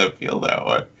ones that feel that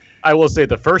way. I will say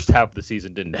the first half of the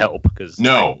season didn't help because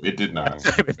no, it did not.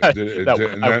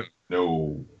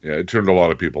 No. Yeah, it turned a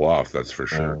lot of people off. That's for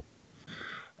sure.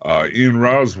 Ian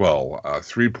Roswell,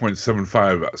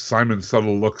 3.75. Simon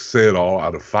Subtle looks say it all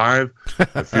out of 5.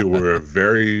 I feel we're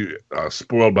very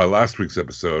spoiled by last week's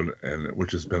episode,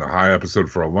 which has been a high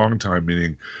episode for a long time,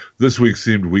 meaning this week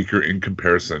seemed weaker in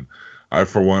comparison. I,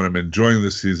 for one, am enjoying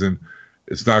this season.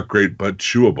 It's not great, but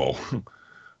chewable.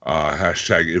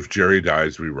 Hashtag if Jerry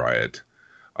dies, we riot.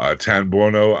 Tan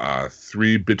Buono,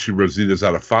 3 bitchy Rositas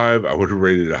out of 5. I would have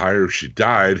rated it higher if she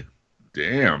died.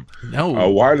 Damn. No.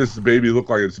 Why does the baby look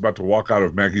like it's about to walk out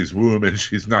of Maggie's womb and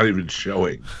she's not even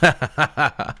showing?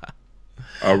 Robert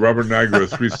Nigro,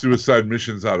 3 suicide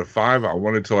missions out of 5. I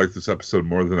wanted to like this episode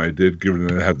more than I did, given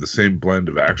that it had the same blend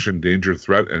of action, danger,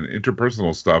 threat, and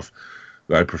interpersonal stuff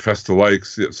that I profess to like.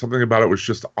 Something about it was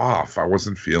just off. I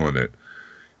wasn't feeling it,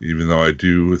 even though I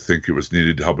do think it was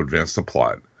needed to help advance the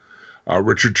plot.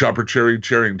 Richard Chopper Cherry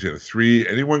Charrington, 3.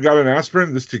 Anyone got an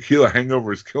aspirin? This tequila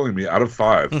hangover is killing me out of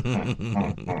 5.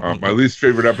 My least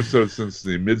favorite episode since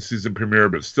the mid-season premiere,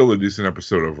 but still a decent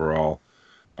episode overall.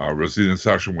 Rosita and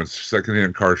Sasha went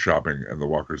secondhand car shopping, and the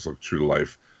Walkers look true to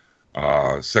life.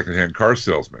 Secondhand car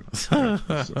salesman.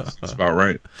 That's about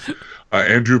right.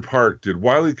 Andrew Park, did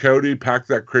Wile E. Coyote pack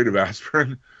that crate of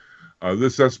aspirin?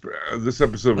 This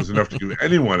episode was enough to give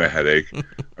anyone a headache.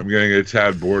 I'm getting a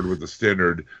tad bored with the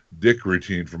standard Dick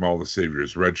routine from all the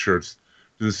Saviors. Red shirts.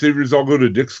 Do the Saviors all go to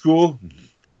Dick school?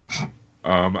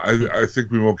 I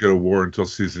think we won't get a war until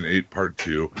season 8, part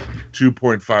 2.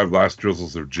 2.5 last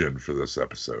drizzles of gin for this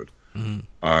episode.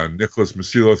 Nicholas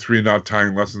Masilo, 3 not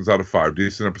tying lessons out of 5.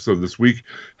 Decent episode this week.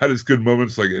 Had its good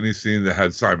moments, like any scene that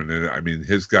had Simon in it. I mean,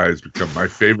 his guy has become my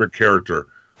favorite character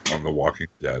on The Walking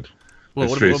Dead. Well,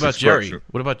 what about Jerry?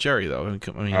 What about Jerry, though?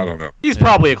 I mean, I don't know. He's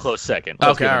probably a close second.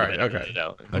 Okay, all right.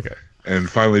 Okay. And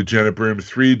finally, Janet Broom,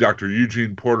 3, Dr.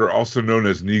 Eugene Porter, also known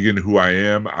as Negan, who I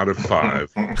am, out of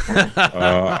 5.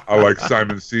 I like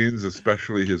Simon's scenes,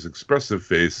 especially his expressive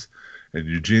face and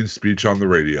Eugene's speech on the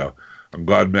radio. I'm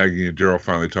glad Maggie and Daryl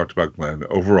finally talked about Glenn.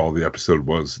 Overall, the episode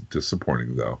was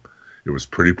disappointing, though. It was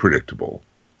pretty predictable.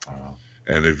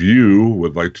 And if you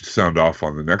would like to sound off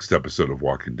on the next episode of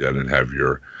Walking Dead and have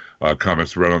your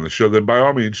comments read on the show, then by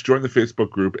all means, join the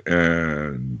Facebook group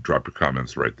and drop your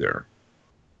comments right there.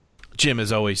 Jim,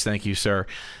 as always, thank you, sir.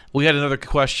 We had another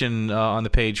question on the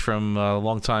page from a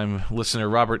longtime listener,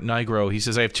 Robert Nigro. He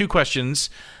says, I have 2 questions.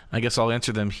 I guess I'll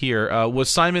answer them here. Was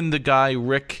Simon the guy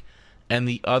Rick and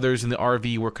the others in the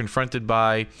RV were confronted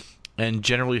by and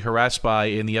generally harassed by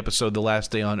in the episode The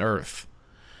Last Day on Earth?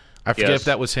 I forget if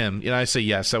that was him. And I say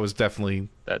yes, that was definitely...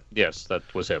 Yes, that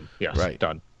was him. Yes, right.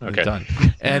 Done. Okay. Done.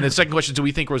 And the second question, do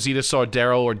we think Rosita saw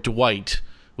Daryl or Dwight?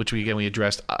 Which we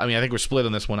addressed. I mean, I think we're split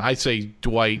on this one. I say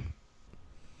Dwight.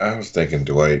 I was thinking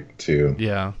Dwight, too.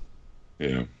 Yeah.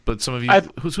 But some of you...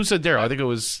 Who said Daryl? I think it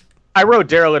was... I wrote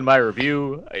Daryl in my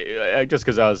review just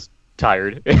because I was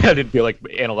tired. I didn't feel like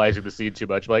analyzing the scene too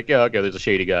much. I'm like, yeah, okay, there's a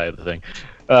shady guy in the thing.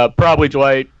 Probably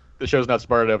Dwight. The show's not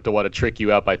smart enough to want to trick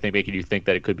you out by making you think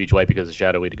that it could be Dwight because it's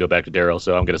shadowy to go back to Daryl,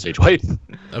 so I'm going to say Dwight.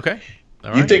 Okay. All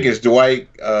right. You think it's Dwight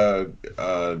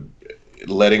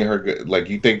letting her go? Like,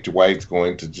 you think Dwight's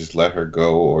going to just let her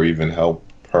go or even help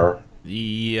her?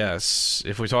 Yes.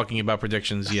 If we're talking about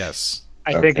predictions, yes.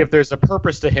 I think if there's a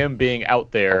purpose to him being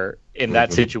out there in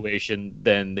that situation,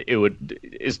 then it would,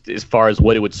 as far as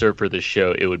what it would serve for this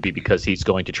show, it would be because he's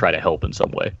going to try to help in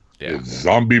some way. Yeah. It's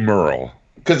Zombie Merle.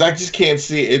 Because I just can't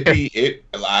see it.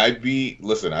 I'd be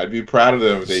proud of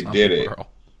them if they did it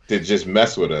to just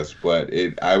mess with us. But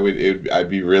I'd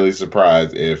be really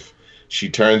surprised if she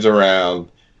turns around,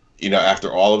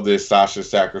 after all of this, Sasha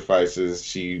sacrifices,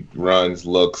 she runs,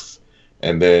 looks,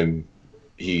 and then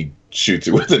he shoots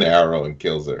it with an arrow and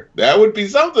kills her. That would be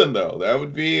something, though. That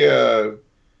would be a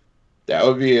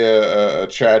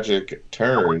tragic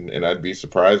turn, and I'd be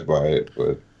surprised by it.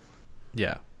 But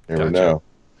yeah, never know.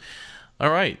 All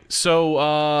right, so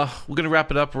we're going to wrap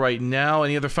it up right now.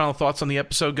 Any other final thoughts on the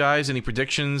episode, guys? Any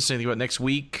predictions? Anything about next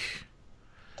week?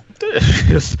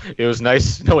 It was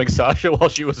nice knowing Sasha while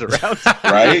she was around.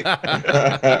 Right?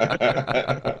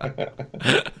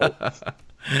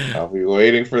 I'll be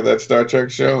waiting for that Star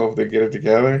Trek show. Hope they get it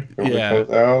together. Hope it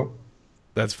comes out.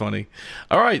 That's funny.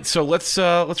 All right, so let's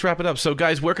wrap it up. So,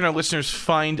 guys, where can our listeners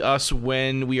find us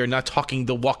when we are not talking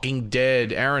The Walking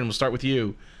Dead? Aaron, we'll start with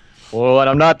you. Well, when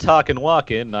I'm not talking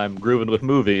walking, I'm grooving with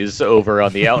movies over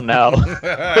on the Out Now.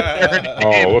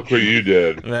 Oh, look what you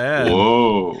did. Man.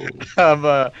 Whoa.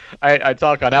 I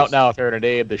talk on Out Now with Aaron and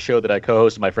Abe, the show that I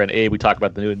co-host with my friend Abe. We talk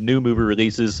about the new movie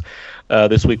releases.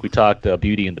 This week we talked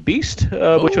Beauty and the Beast,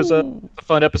 which was a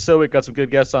fun episode. We got some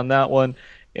good guests on that one.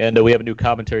 And we have a new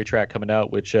commentary track coming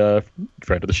out, which friend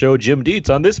of the show, Jim Dietz,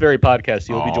 on this very podcast,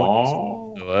 he'll be joining us.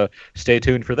 So stay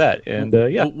tuned for that. And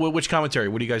which commentary?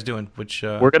 What are you guys doing? Which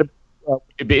we're gonna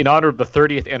in honor of the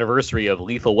 30th anniversary of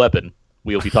Lethal Weapon.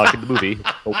 We'll be talking the movie.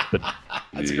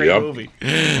 That's a great movie.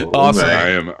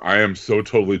 Awesome. I am so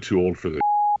totally too old for this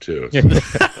too. So.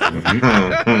 I'll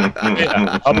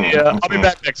be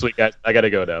back next week, guys. I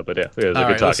gotta go now, but it was a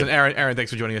good talking. Listen, Aaron,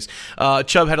 thanks for joining us.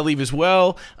 Chubb had to leave as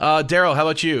well. Daryl, how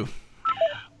about you?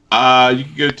 You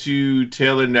can go to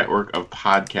Taylor Network of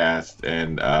Podcasts,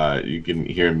 and you can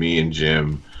hear me and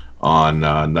Jim on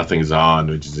Nothing's On,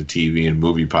 which is a TV and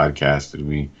movie podcast that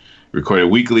we recorded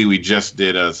weekly. We just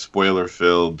did a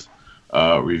spoiler-filled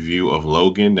review of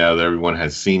Logan. Now that everyone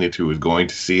has seen it who is going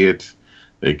to see it,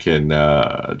 they can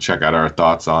check out our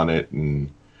thoughts on it and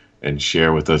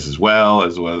share with us as well.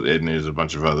 And there's a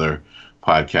bunch of other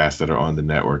podcasts that are on the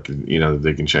network, that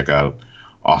they can check out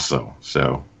also.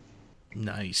 So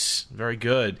nice, very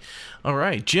good. All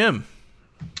right, Jim.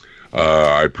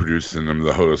 I produce and I'm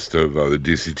the host of the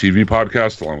DC TV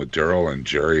podcast, along with Daryl and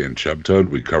Jerry and Chubtoad.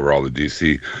 We cover all the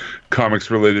DC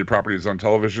comics-related properties on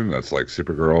television. That's like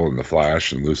Supergirl and The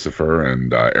Flash and Lucifer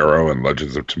and Arrow and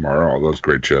Legends of Tomorrow, all those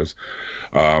great shows.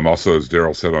 Also, as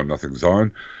Daryl said, on Nothing's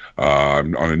On.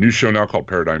 I'm on a new show now called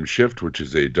Paradigm Shift, which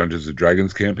is a Dungeons &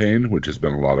 Dragons campaign, which has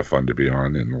been a lot of fun to be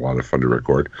on and a lot of fun to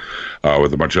record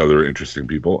with a bunch of other interesting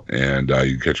people. And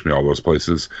you can catch me all those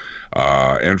places.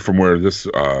 And from where this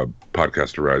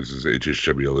podcast arises,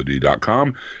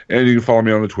 hhwld.com. And you can follow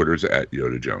me on the Twitters at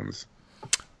Yoda Jones.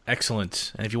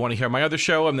 Excellent. And if you want to hear my other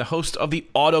show, I'm the host of the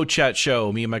Auto Chat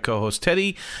Show. Me and my co-host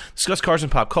Teddy discuss cars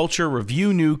and pop culture,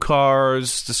 review new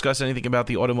cars, discuss anything about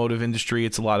the automotive industry.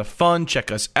 It's a lot of fun.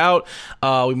 Check us out.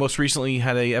 We most recently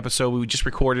had an episode we just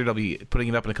recorded. I'll be putting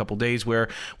it up in a couple days where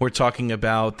we're talking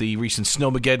about the recent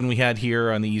Snowmageddon we had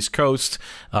here on the East Coast.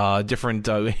 We had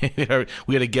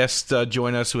a guest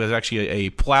join us who is actually a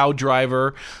plow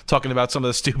driver, talking about some of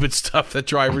the stupid stuff that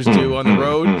drivers do on the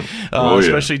road,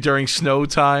 especially during snow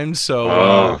time.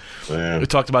 So we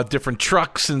talked about different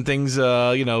trucks and things,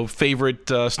 favorite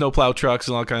snowplow trucks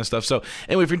and all that kind of stuff. So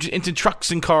anyway, if you're into trucks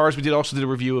and cars, we also did a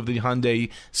review of the Hyundai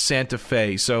Santa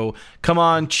Fe. So come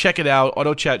on, check it out,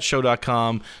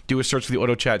 autochatshow.com. Do a search for the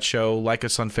Auto Chat Show. Like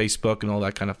us on Facebook and all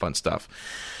that kind of fun stuff.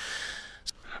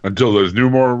 Until there's no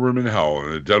more room in hell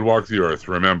and the dead walk the earth,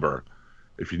 remember,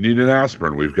 if you need an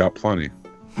aspirin, we've got plenty.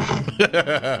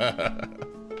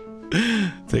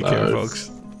 Take care,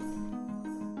 folks.